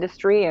in the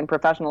industry and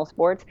professional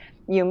sports,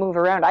 you move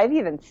around. I've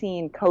even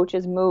seen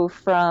coaches move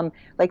from,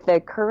 like, the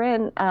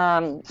current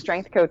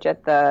strength coach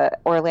at the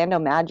Orlando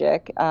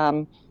Magic.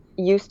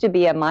 Used to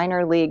be a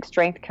minor league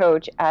strength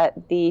coach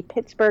at the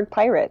Pittsburgh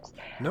Pirates.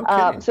 No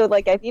kidding. So,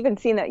 like, I've even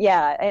seen that,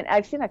 yeah, and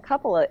I've seen a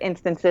couple of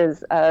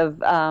instances of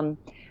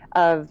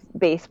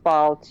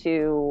baseball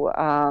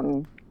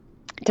to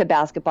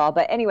basketball.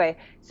 But anyway,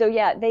 so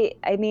yeah,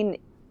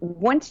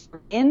 once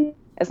you're in,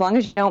 as long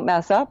as you don't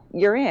mess up,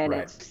 you're in.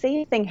 Right. It's the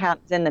same thing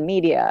happens in the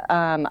media.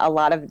 A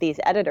lot of these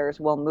editors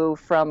will move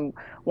from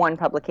one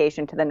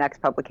publication to the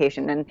next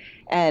publication,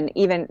 and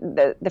even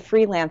the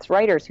freelance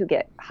writers who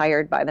get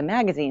hired by the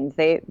magazines,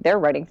 they're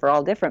writing for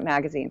all different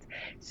magazines.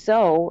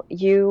 So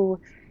you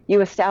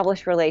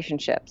establish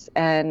relationships,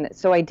 and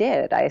so I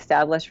did. I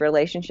established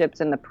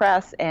relationships in the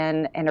press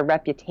and a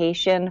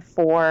reputation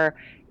for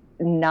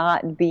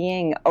not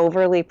being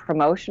overly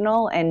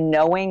promotional and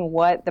knowing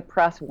what the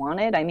press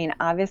wanted. I mean,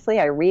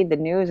 obviously, I read the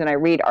news and I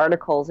read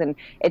articles, and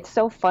it's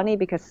so funny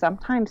because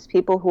sometimes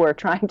people who are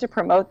trying to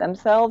promote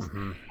themselves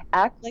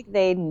act like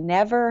they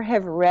never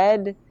have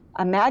read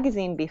a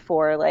magazine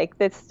before. Like,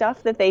 the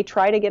stuff that they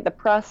try to get the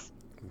press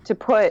to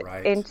put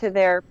into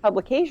their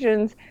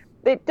publications,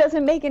 it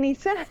doesn't make any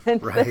sense.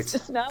 Right. That's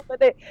just not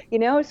what they,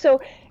 so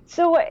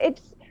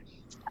it's,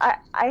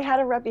 I had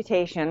a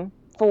reputation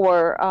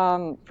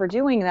for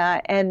doing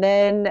that. And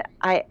then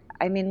I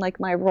mean, like,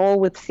 my role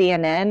with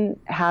CNN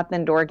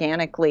happened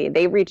organically.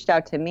 They reached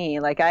out to me.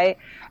 Like,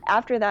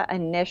 after that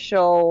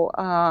initial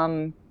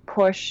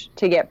push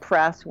to get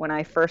press when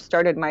I first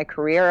started my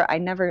career, I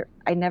never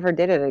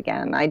did it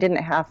again. I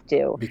didn't have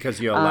to. Because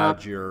you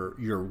allowed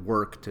your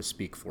work to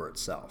speak for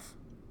itself.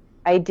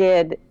 I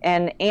did,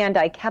 and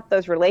I kept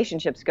those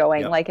relationships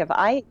going. Yep.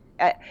 Like,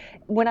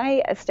 when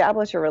I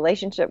establish a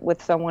relationship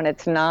with someone,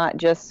 it's not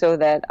just so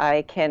that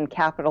I can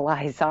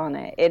capitalize on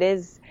it.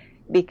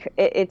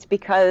 It's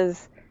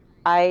because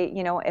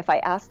if I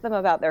ask them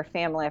about their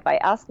family, if I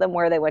ask them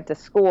where they went to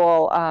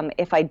school,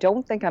 if I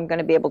don't think I'm going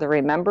to be able to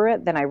remember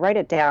it, then I write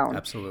it down.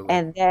 Absolutely.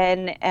 And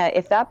then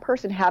if that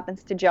person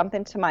happens to jump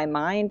into my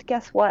mind,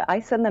 guess what? I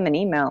send them an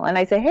email and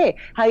I say, hey,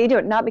 how you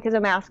doing? Not because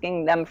I'm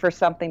asking them for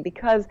something,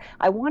 because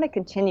I want to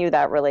continue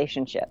that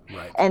relationship.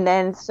 Right. And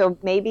then so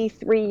maybe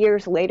 3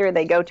 years later,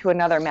 they go to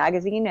another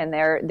magazine and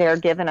they're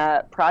given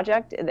a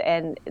project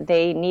and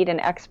they need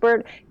an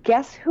expert.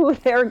 Guess who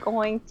they're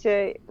going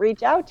to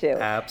reach out to?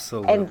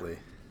 Absolutely. And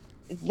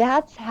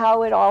that's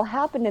how it all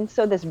happened. And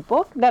so this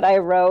book that I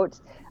wrote,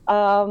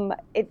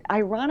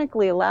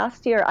 ironically,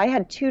 last year, I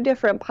had 2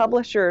 different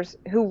publishers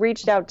who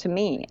reached out to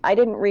me. I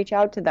didn't reach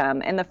out to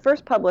them. And the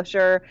first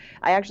publisher,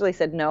 I actually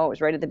said no. It was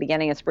right at the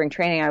beginning of spring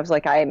training. I was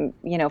like, I'm,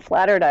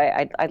 flattered.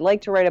 I'd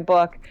like to write a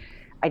book.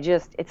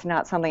 It's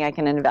not something I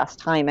can invest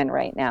time in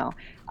right now.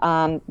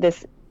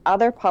 This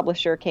other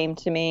publisher came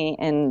to me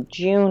in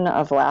June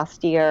of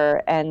last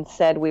year and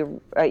said,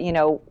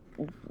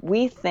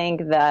 we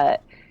think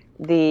that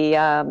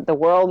the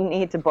world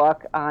needs a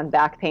book on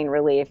back pain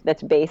relief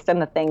that's based on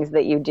the things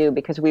that you do,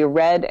 because we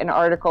read an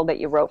article that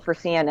you wrote for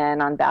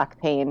CNN on back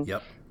pain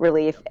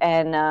relief,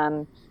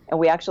 and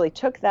we actually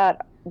took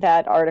that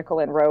article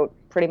and wrote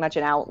pretty much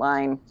an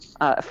outline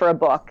for a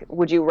book.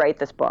 Would you write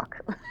this book?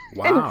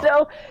 Wow. And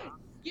so,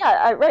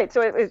 yeah, right.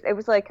 So it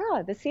was like,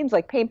 this seems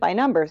like paint by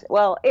numbers.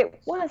 Well,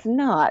 it was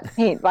not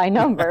paint by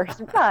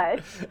numbers,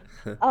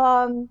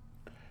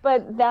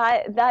 but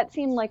that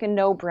seemed like a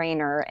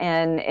no-brainer,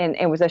 and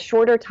it was a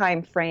shorter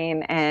time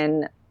frame,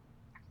 and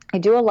I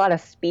do a lot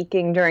of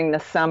speaking during the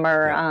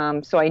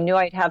summer, so I knew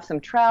I'd have some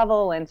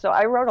travel, and so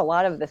I wrote a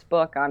lot of this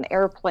book on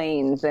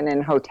airplanes and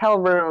in hotel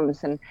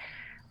rooms, and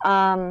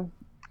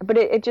but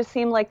it just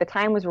seemed like the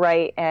time was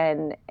right,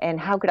 and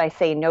how could I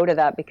say no to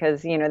that?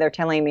 Because they're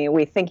telling me,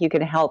 we think you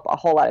can help a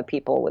whole lot of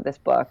people with this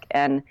book,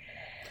 and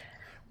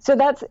so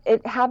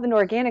it happened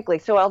organically.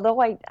 So although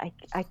I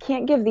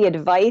can't give the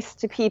advice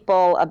to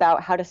people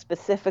about how to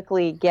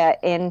specifically get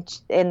in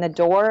the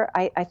door,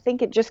 I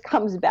think it just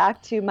comes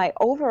back to my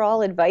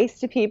overall advice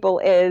to people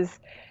is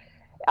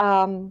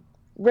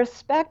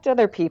respect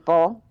other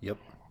people,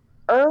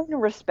 earn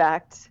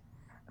respect,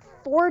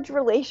 forge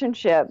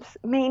relationships,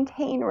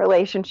 maintain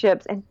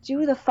relationships, and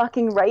do the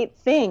fucking right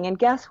thing. And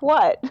guess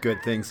what?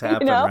 Good things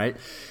happen, right?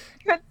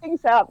 Good things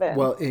happen.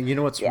 Well, and you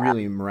know what's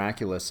really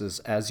miraculous is,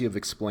 as you've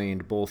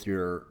explained both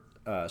your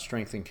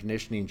strength and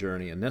conditioning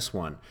journey and this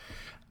one,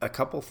 a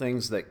couple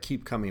things that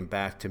keep coming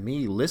back to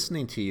me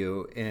listening to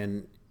you,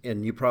 and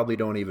you probably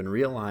don't even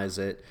realize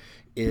it,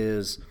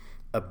 is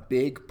a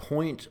big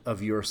point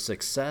of your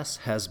success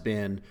has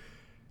been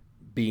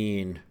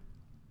being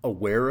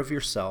aware of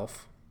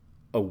yourself,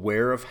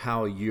 aware of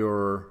how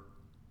your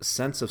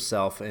sense of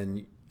self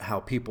and how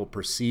people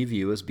perceive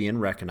you as being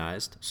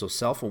recognized. So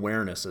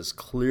self-awareness is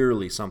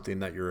clearly something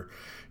that you're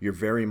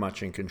very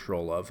much in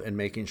control of, and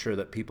making sure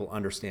that people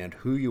understand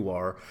who you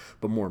are.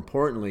 But more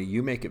importantly,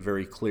 you make it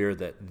very clear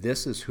that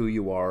this is who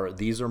you are.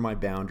 These are my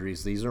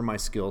boundaries. These are my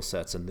skill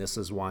sets, and this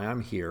is why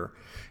I'm here.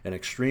 An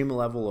extreme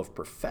level of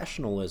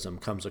professionalism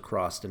comes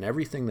across in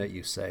everything that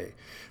you say.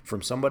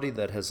 From somebody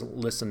that has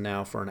listened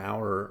now for an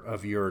hour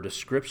of your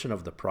description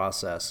of the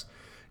process,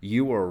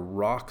 you are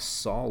rock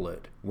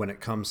solid when it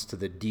comes to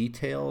the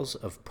details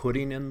of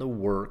putting in the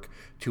work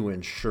to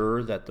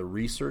ensure that the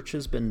research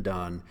has been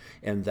done,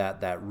 and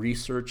that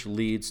research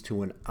leads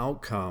to an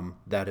outcome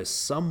that is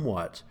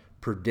somewhat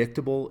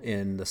predictable,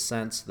 in the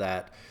sense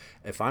that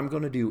if I'm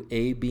going to do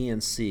A, B,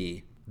 and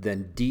C,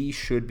 then D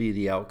should be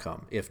the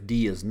outcome. If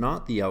D is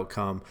not the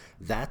outcome,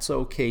 that's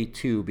okay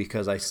too,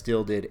 because I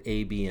still did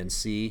A, B, and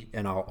C,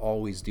 and I'll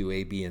always do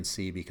A, B, and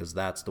C because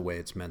that's the way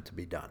it's meant to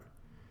be done.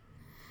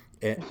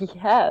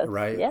 Yes.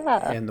 Right.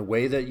 Yeah. And the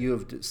way that you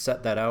have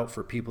set that out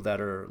for people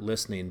that are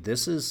listening,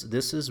 this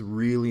is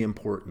really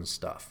important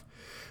stuff,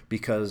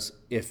 because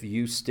if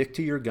you stick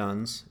to your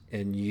guns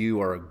and you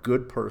are a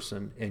good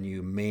person and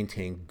you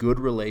maintain good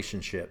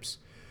relationships,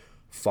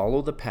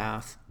 follow the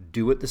path,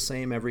 do it the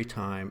same every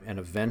time, and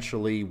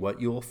eventually what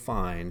you'll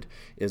find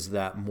is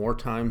that more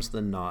times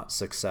than not,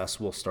 success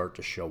will start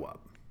to show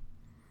up.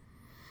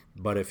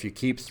 But if you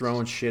keep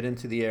throwing shit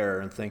into the air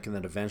and thinking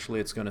that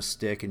eventually it's going to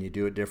stick and you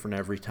do it different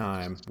every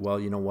time, well,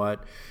 you know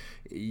what?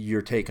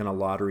 You're taking a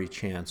lottery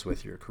chance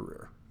with your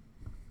career.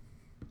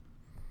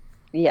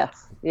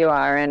 Yes, you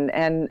are.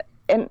 And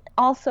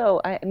also,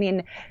 I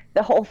mean,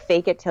 the whole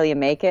fake it till you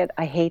make it,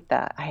 I hate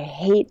that. I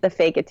hate the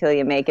fake it till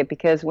you make it,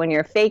 because when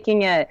you're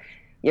faking it,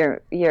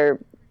 you're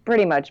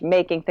pretty much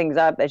making things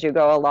up as you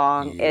go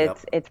along. Yep.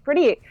 It's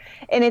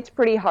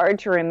pretty hard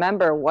to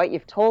remember what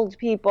you've told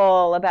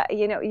people about,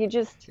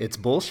 it's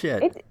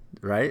bullshit,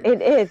 right?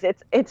 It is.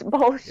 It's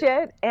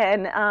bullshit,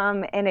 and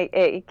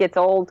it gets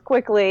old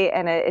quickly,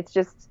 and it's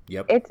just,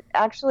 yep.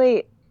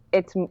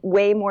 It's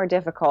way more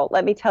difficult.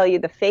 Let me tell you,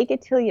 the fake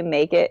it till you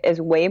make it is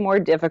way more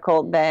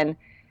difficult than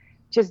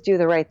just do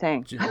the right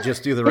thing.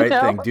 Just do the right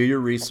thing. Do your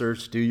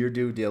research, do your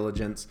due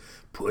diligence,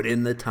 put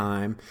in the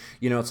time.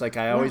 It's like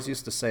I always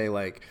used to say,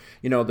 like,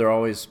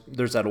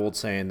 there's that old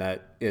saying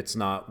that it's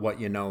not what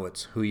you know,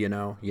 it's who you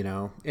know,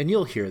 and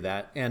you'll hear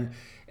that. And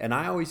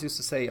I always used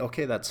to say,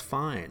 okay, that's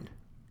fine.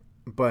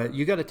 But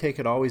you got to take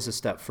it always a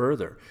step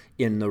further.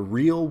 In the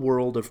real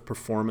world of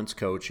performance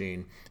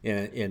coaching,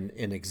 in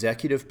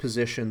executive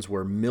positions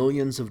where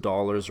millions of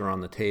dollars are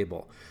on the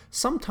table,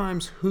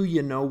 sometimes who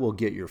you know will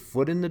get your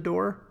foot in the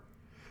door,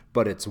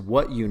 but it's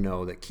what you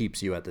know that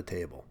keeps you at the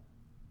table.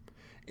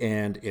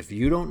 And if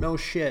you don't know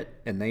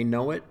shit and they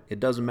know it,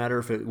 it doesn't matter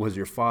if it was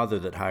your father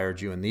that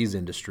hired you in these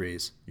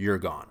industries, you're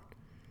gone.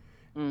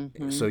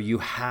 Mm-hmm. So you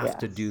have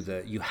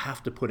to you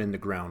have to put in the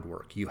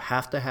groundwork. You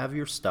have to have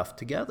your stuff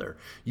together.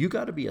 You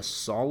got to be a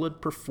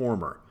solid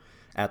performer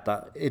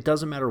it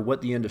doesn't matter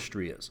what the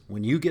industry is.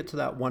 When you get to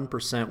that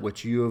 1%,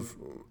 which you have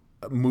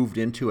moved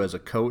into as a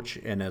coach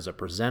and as a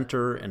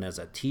presenter and as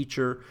a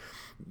teacher,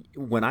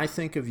 when I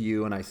think of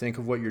you and I think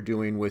of what you're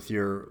doing with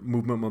your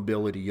movement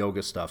mobility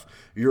yoga stuff,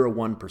 you're a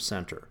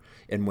 1%er.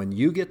 And when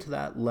you get to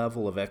that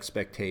level of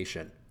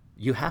expectation,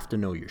 you have to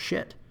know your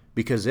shit,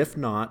 because if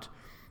not,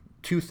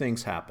 two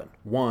things happen.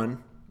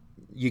 One,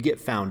 you get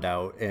found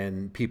out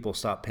and people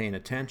stop paying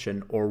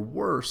attention, or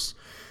worse,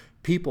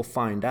 people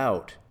find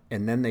out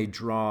and then they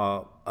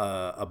draw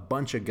a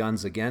bunch of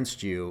guns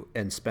against you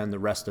and spend the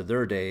rest of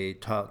their day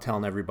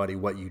telling everybody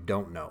what you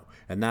don't know.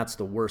 And that's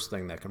the worst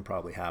thing that can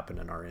probably happen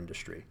in our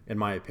industry, in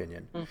my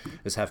opinion,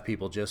 is have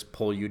people just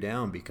pull you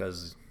down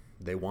because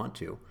they want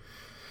to.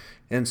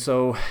 And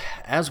so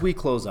as we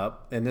close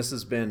up, and this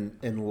has been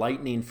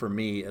enlightening for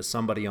me as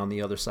somebody on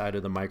the other side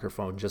of the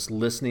microphone, just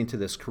listening to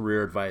this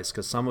career advice,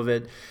 because some of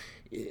it,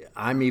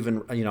 I'm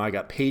even, I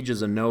got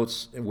pages of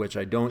notes, which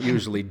I don't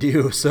usually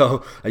do.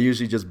 So I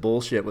usually just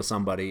bullshit with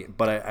somebody.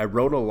 But I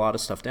wrote a lot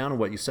of stuff down on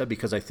what you said,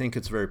 because I think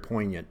it's very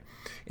poignant.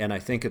 And I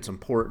think it's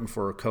important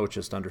for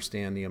coaches to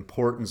understand the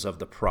importance of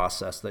the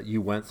process that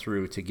you went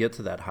through to get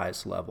to that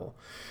highest level.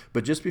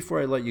 But just before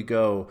I let you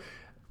go,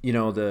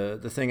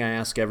 the thing I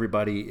ask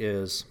everybody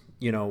is,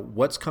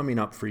 what's coming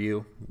up for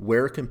you?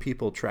 Where can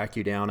people track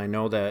you down? I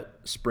know that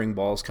spring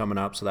ball's coming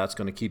up, so that's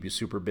going to keep you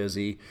super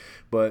busy.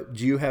 But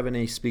do you have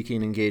any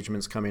speaking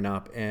engagements coming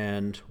up?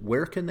 And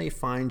where can they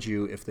find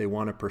you if they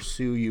want to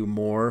pursue you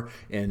more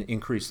and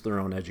increase their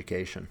own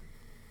education?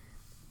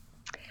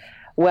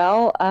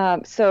 Well,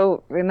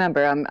 so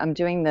remember, I'm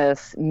doing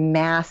this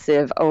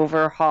massive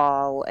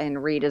overhaul and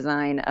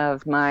redesign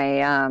of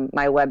my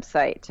my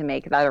website to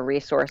make that a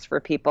resource for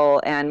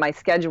people, and my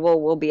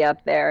schedule will be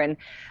up there, and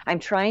I'm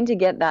trying to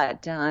get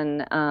that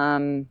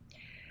done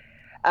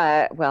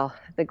Well,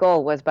 the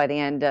goal was by the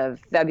end of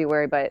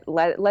February, but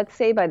let's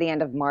say by the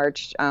end of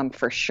March,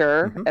 for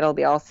sure, Mm-hmm. it'll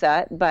be all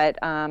set. But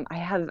I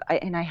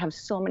have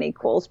so many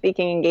cool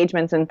speaking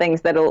engagements and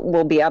things that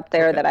will be up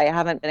there that I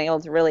haven't been able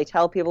to really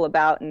tell people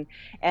about.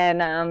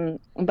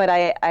 But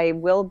I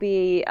will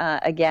be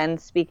again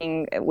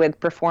speaking with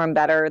Perform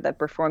Better, the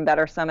Perform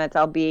Better Summits.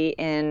 I'll be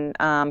in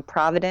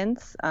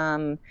Providence.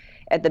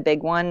 At the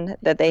big one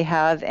that they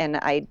have, and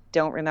I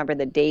don't remember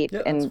the date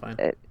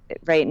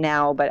right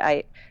now, but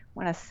I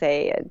want to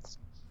say it's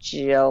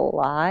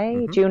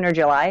June or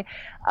July.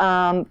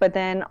 But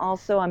then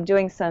also I'm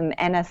doing some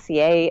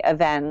NSCA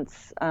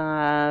events,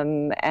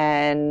 and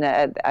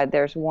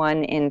there's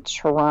one in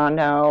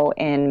Toronto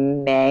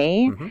in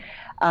May. Mm-hmm.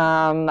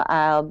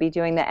 I'll be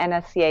doing the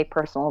NSCA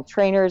Personal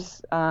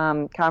Trainers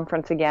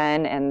Conference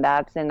again, and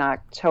that's in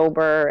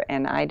October,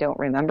 and I don't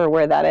remember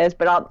where that is,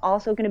 but I'm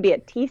also going to be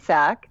at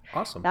TSAC.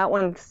 Awesome. That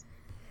one's,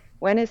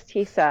 when is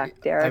TSAC,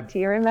 Derek? Do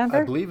you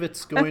remember? I believe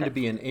it's going to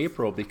be in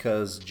April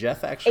because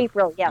Jeff actually...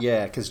 April, yeah.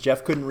 Yeah, because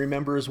Jeff couldn't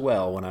remember as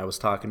well when I was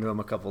talking to him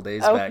a couple of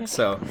days back.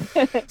 So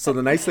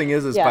the nice thing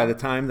is by the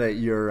time that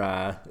your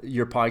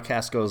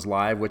podcast goes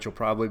live, which will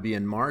probably be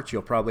in March,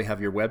 you'll probably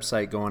have your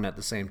website going at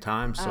the same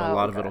time. So a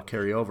lot of it will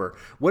carry over.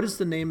 What is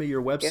the name of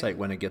your website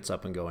when it gets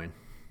up and going?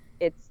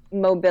 It's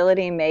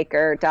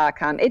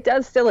mobilitymaker.com. It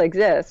does still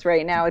exist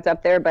right now. It's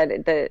up there, but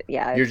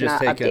you're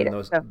just not taking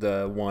updated.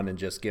 the one and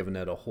just giving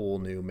it a whole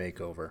new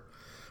makeover,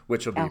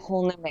 which will be a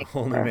whole new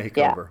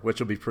makeover,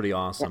 which will be pretty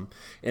awesome.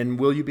 Yeah. And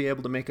will you be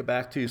able to make it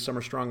back to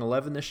Summer Strong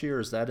 11 this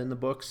year? Is that in the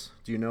books?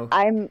 Do you know?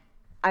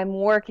 I'm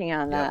working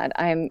on that.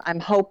 I'm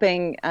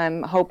hoping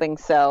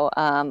so.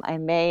 I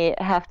may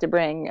have to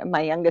bring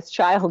my youngest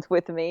child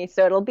with me,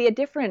 so it'll be a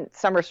different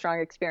Summer Strong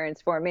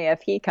experience for me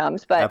if he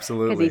comes. But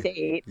absolutely, because he's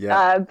 8.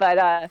 Yeah.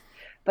 But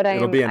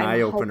it'll be an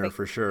eye opener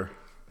for sure.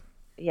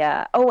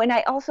 Yeah. Oh, and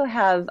I also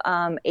have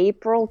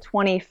April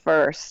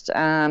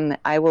 21st.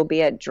 I will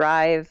be at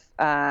Drive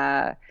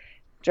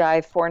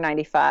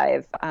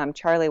 495,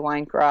 Charlie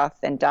Weingroth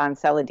and Don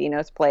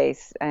Saladino's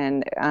place,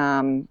 and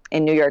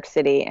in New York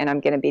City, and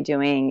I'm going to be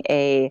doing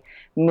a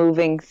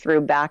moving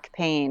through back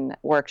pain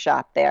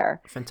workshop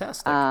there.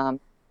 Fantastic.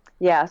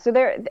 Yeah, so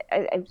there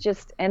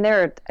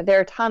are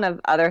a ton of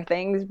other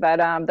things,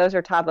 but those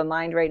are top of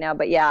mind right now.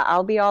 But yeah,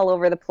 I'll be all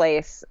over the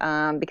place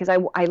because I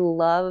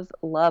love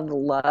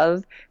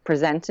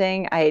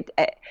presenting. I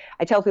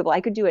tell people I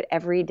could do it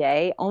every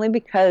day only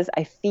because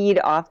I feed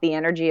off the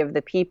energy of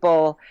the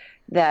people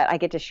that I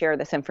get to share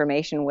this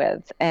information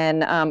with.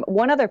 And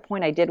one other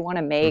point I did want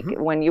to make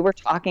when you were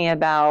talking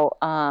about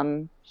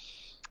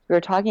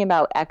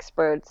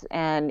experts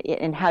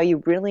and how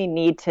you really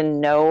need to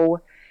know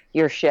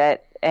your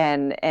shit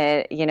and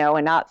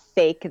not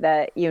fake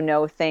that you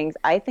know things.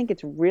 I think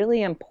it's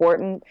really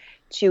important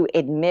to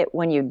admit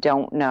when you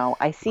don't know.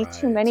 I see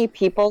too many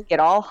people get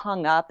all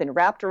hung up and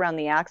wrapped around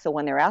the axle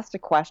when they're asked a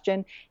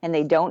question and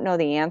they don't know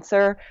the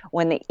answer,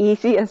 when the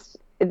easiest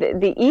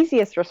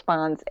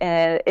response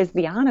is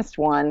the honest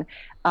one.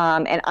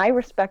 And I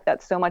respect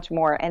that so much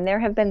more. And there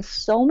have been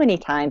so many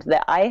times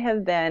that I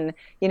have been,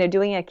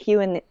 doing a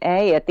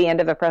Q&A at the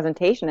end of a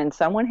presentation, and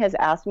someone has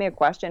asked me a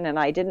question and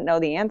I didn't know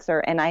the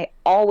answer. And I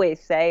always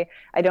say,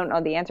 I don't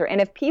know the answer.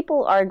 And if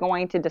people are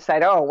going to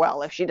decide, oh,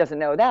 well, if she doesn't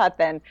know that,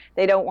 then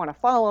they don't want to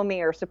follow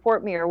me or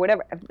support me or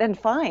whatever, then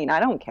fine, I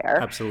don't care.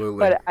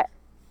 Absolutely.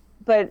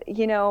 But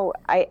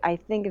I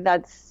think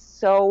that's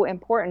so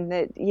important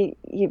that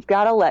you've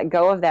got to let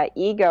go of that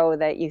ego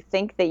that you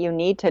think that you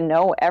need to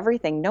know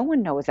everything. No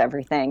one knows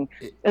everything.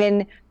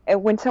 And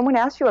when someone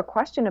asks you a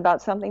question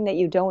about something that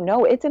you don't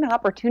know, it's an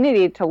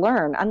opportunity to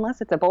learn, unless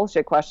it's a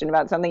bullshit question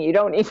about something you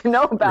don't need to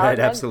know about. Right,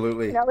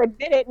 absolutely. Admit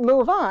it and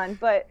move on.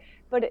 But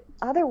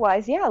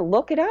otherwise,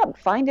 look it up,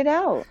 find it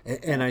out.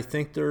 And I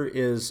think there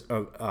is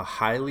a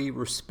highly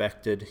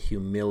respected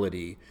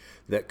humility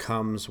that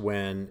comes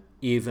when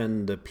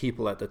even the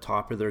people at the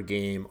top of their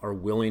game are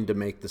willing to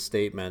make the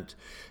statement,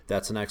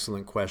 that's an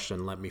excellent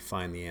question, let me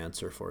find the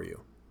answer for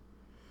you.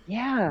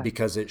 Yeah.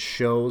 Because it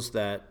shows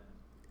that,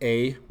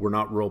 A, we're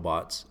not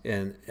robots,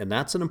 and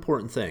that's an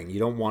important thing. You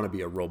don't want to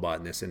be a robot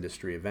in this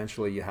industry.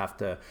 Eventually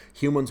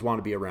humans want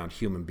to be around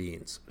human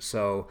beings.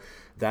 So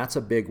that's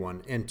a big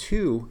one. And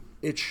 2,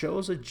 it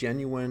shows a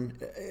genuine,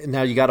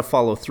 now you got to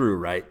follow through,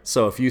 right?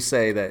 So if you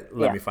say that,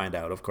 let me find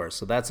out, of course.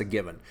 So that's a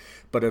given.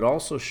 But it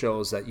also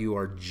shows that you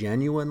are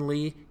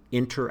genuinely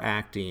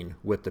interacting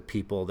with the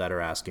people that are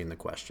asking the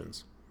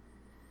questions.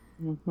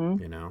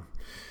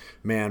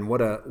 Man,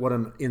 what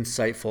an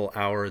insightful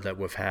hour that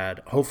we've had.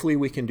 Hopefully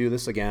we can do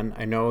this again.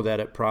 I know that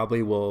it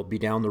probably will be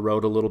down the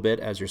road a little bit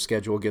as your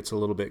schedule gets a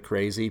little bit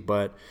crazy,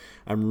 but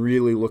I'm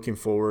really looking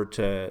forward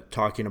to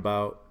talking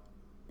about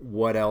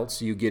what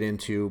else you get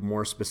into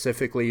more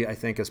specifically. I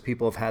think as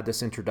people have had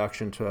this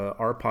introduction to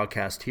our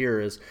podcast here,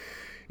 is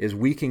is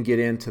we can get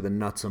into the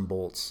nuts and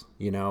bolts.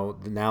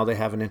 Now they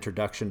have an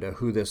introduction to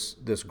who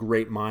this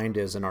great mind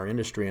is in our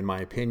industry, in my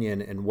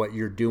opinion, and what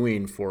you're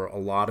doing for a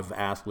lot of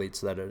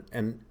athletes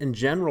and in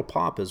general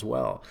pop as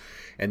well.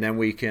 And then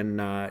we can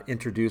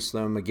introduce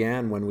them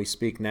again when we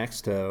speak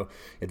next to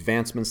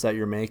advancements that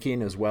you're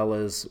making, as well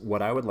as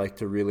what I would like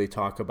to really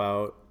talk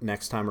about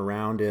next time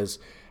around is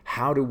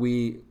how do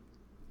we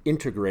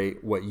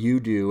integrate what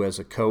you do as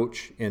a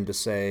coach into,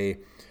 say,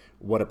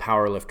 what a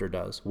power lifter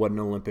does, what an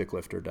Olympic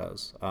lifter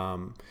does.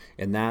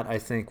 And that, I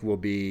think, will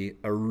be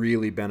a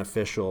really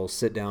beneficial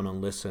sit down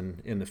and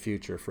listen in the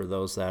future for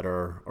those that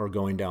are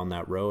going down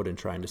that road and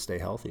trying to stay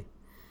healthy.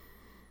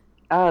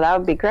 Oh, that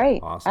would be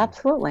great. Awesome.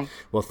 Absolutely.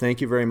 Well,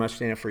 thank you very much,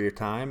 Dana, for your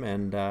time.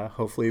 And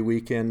hopefully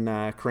we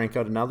can crank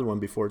out another one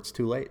before it's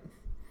too late.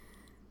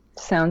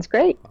 Sounds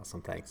great.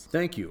 Awesome. Thanks.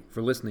 Thank you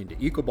for listening to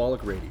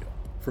Ecobolic Radio.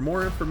 For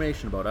more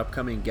information about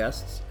upcoming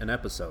guests and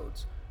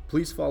episodes,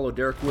 please follow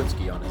Derek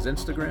Witzke on his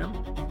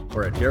Instagram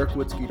or at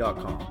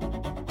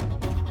derekwitzke.com.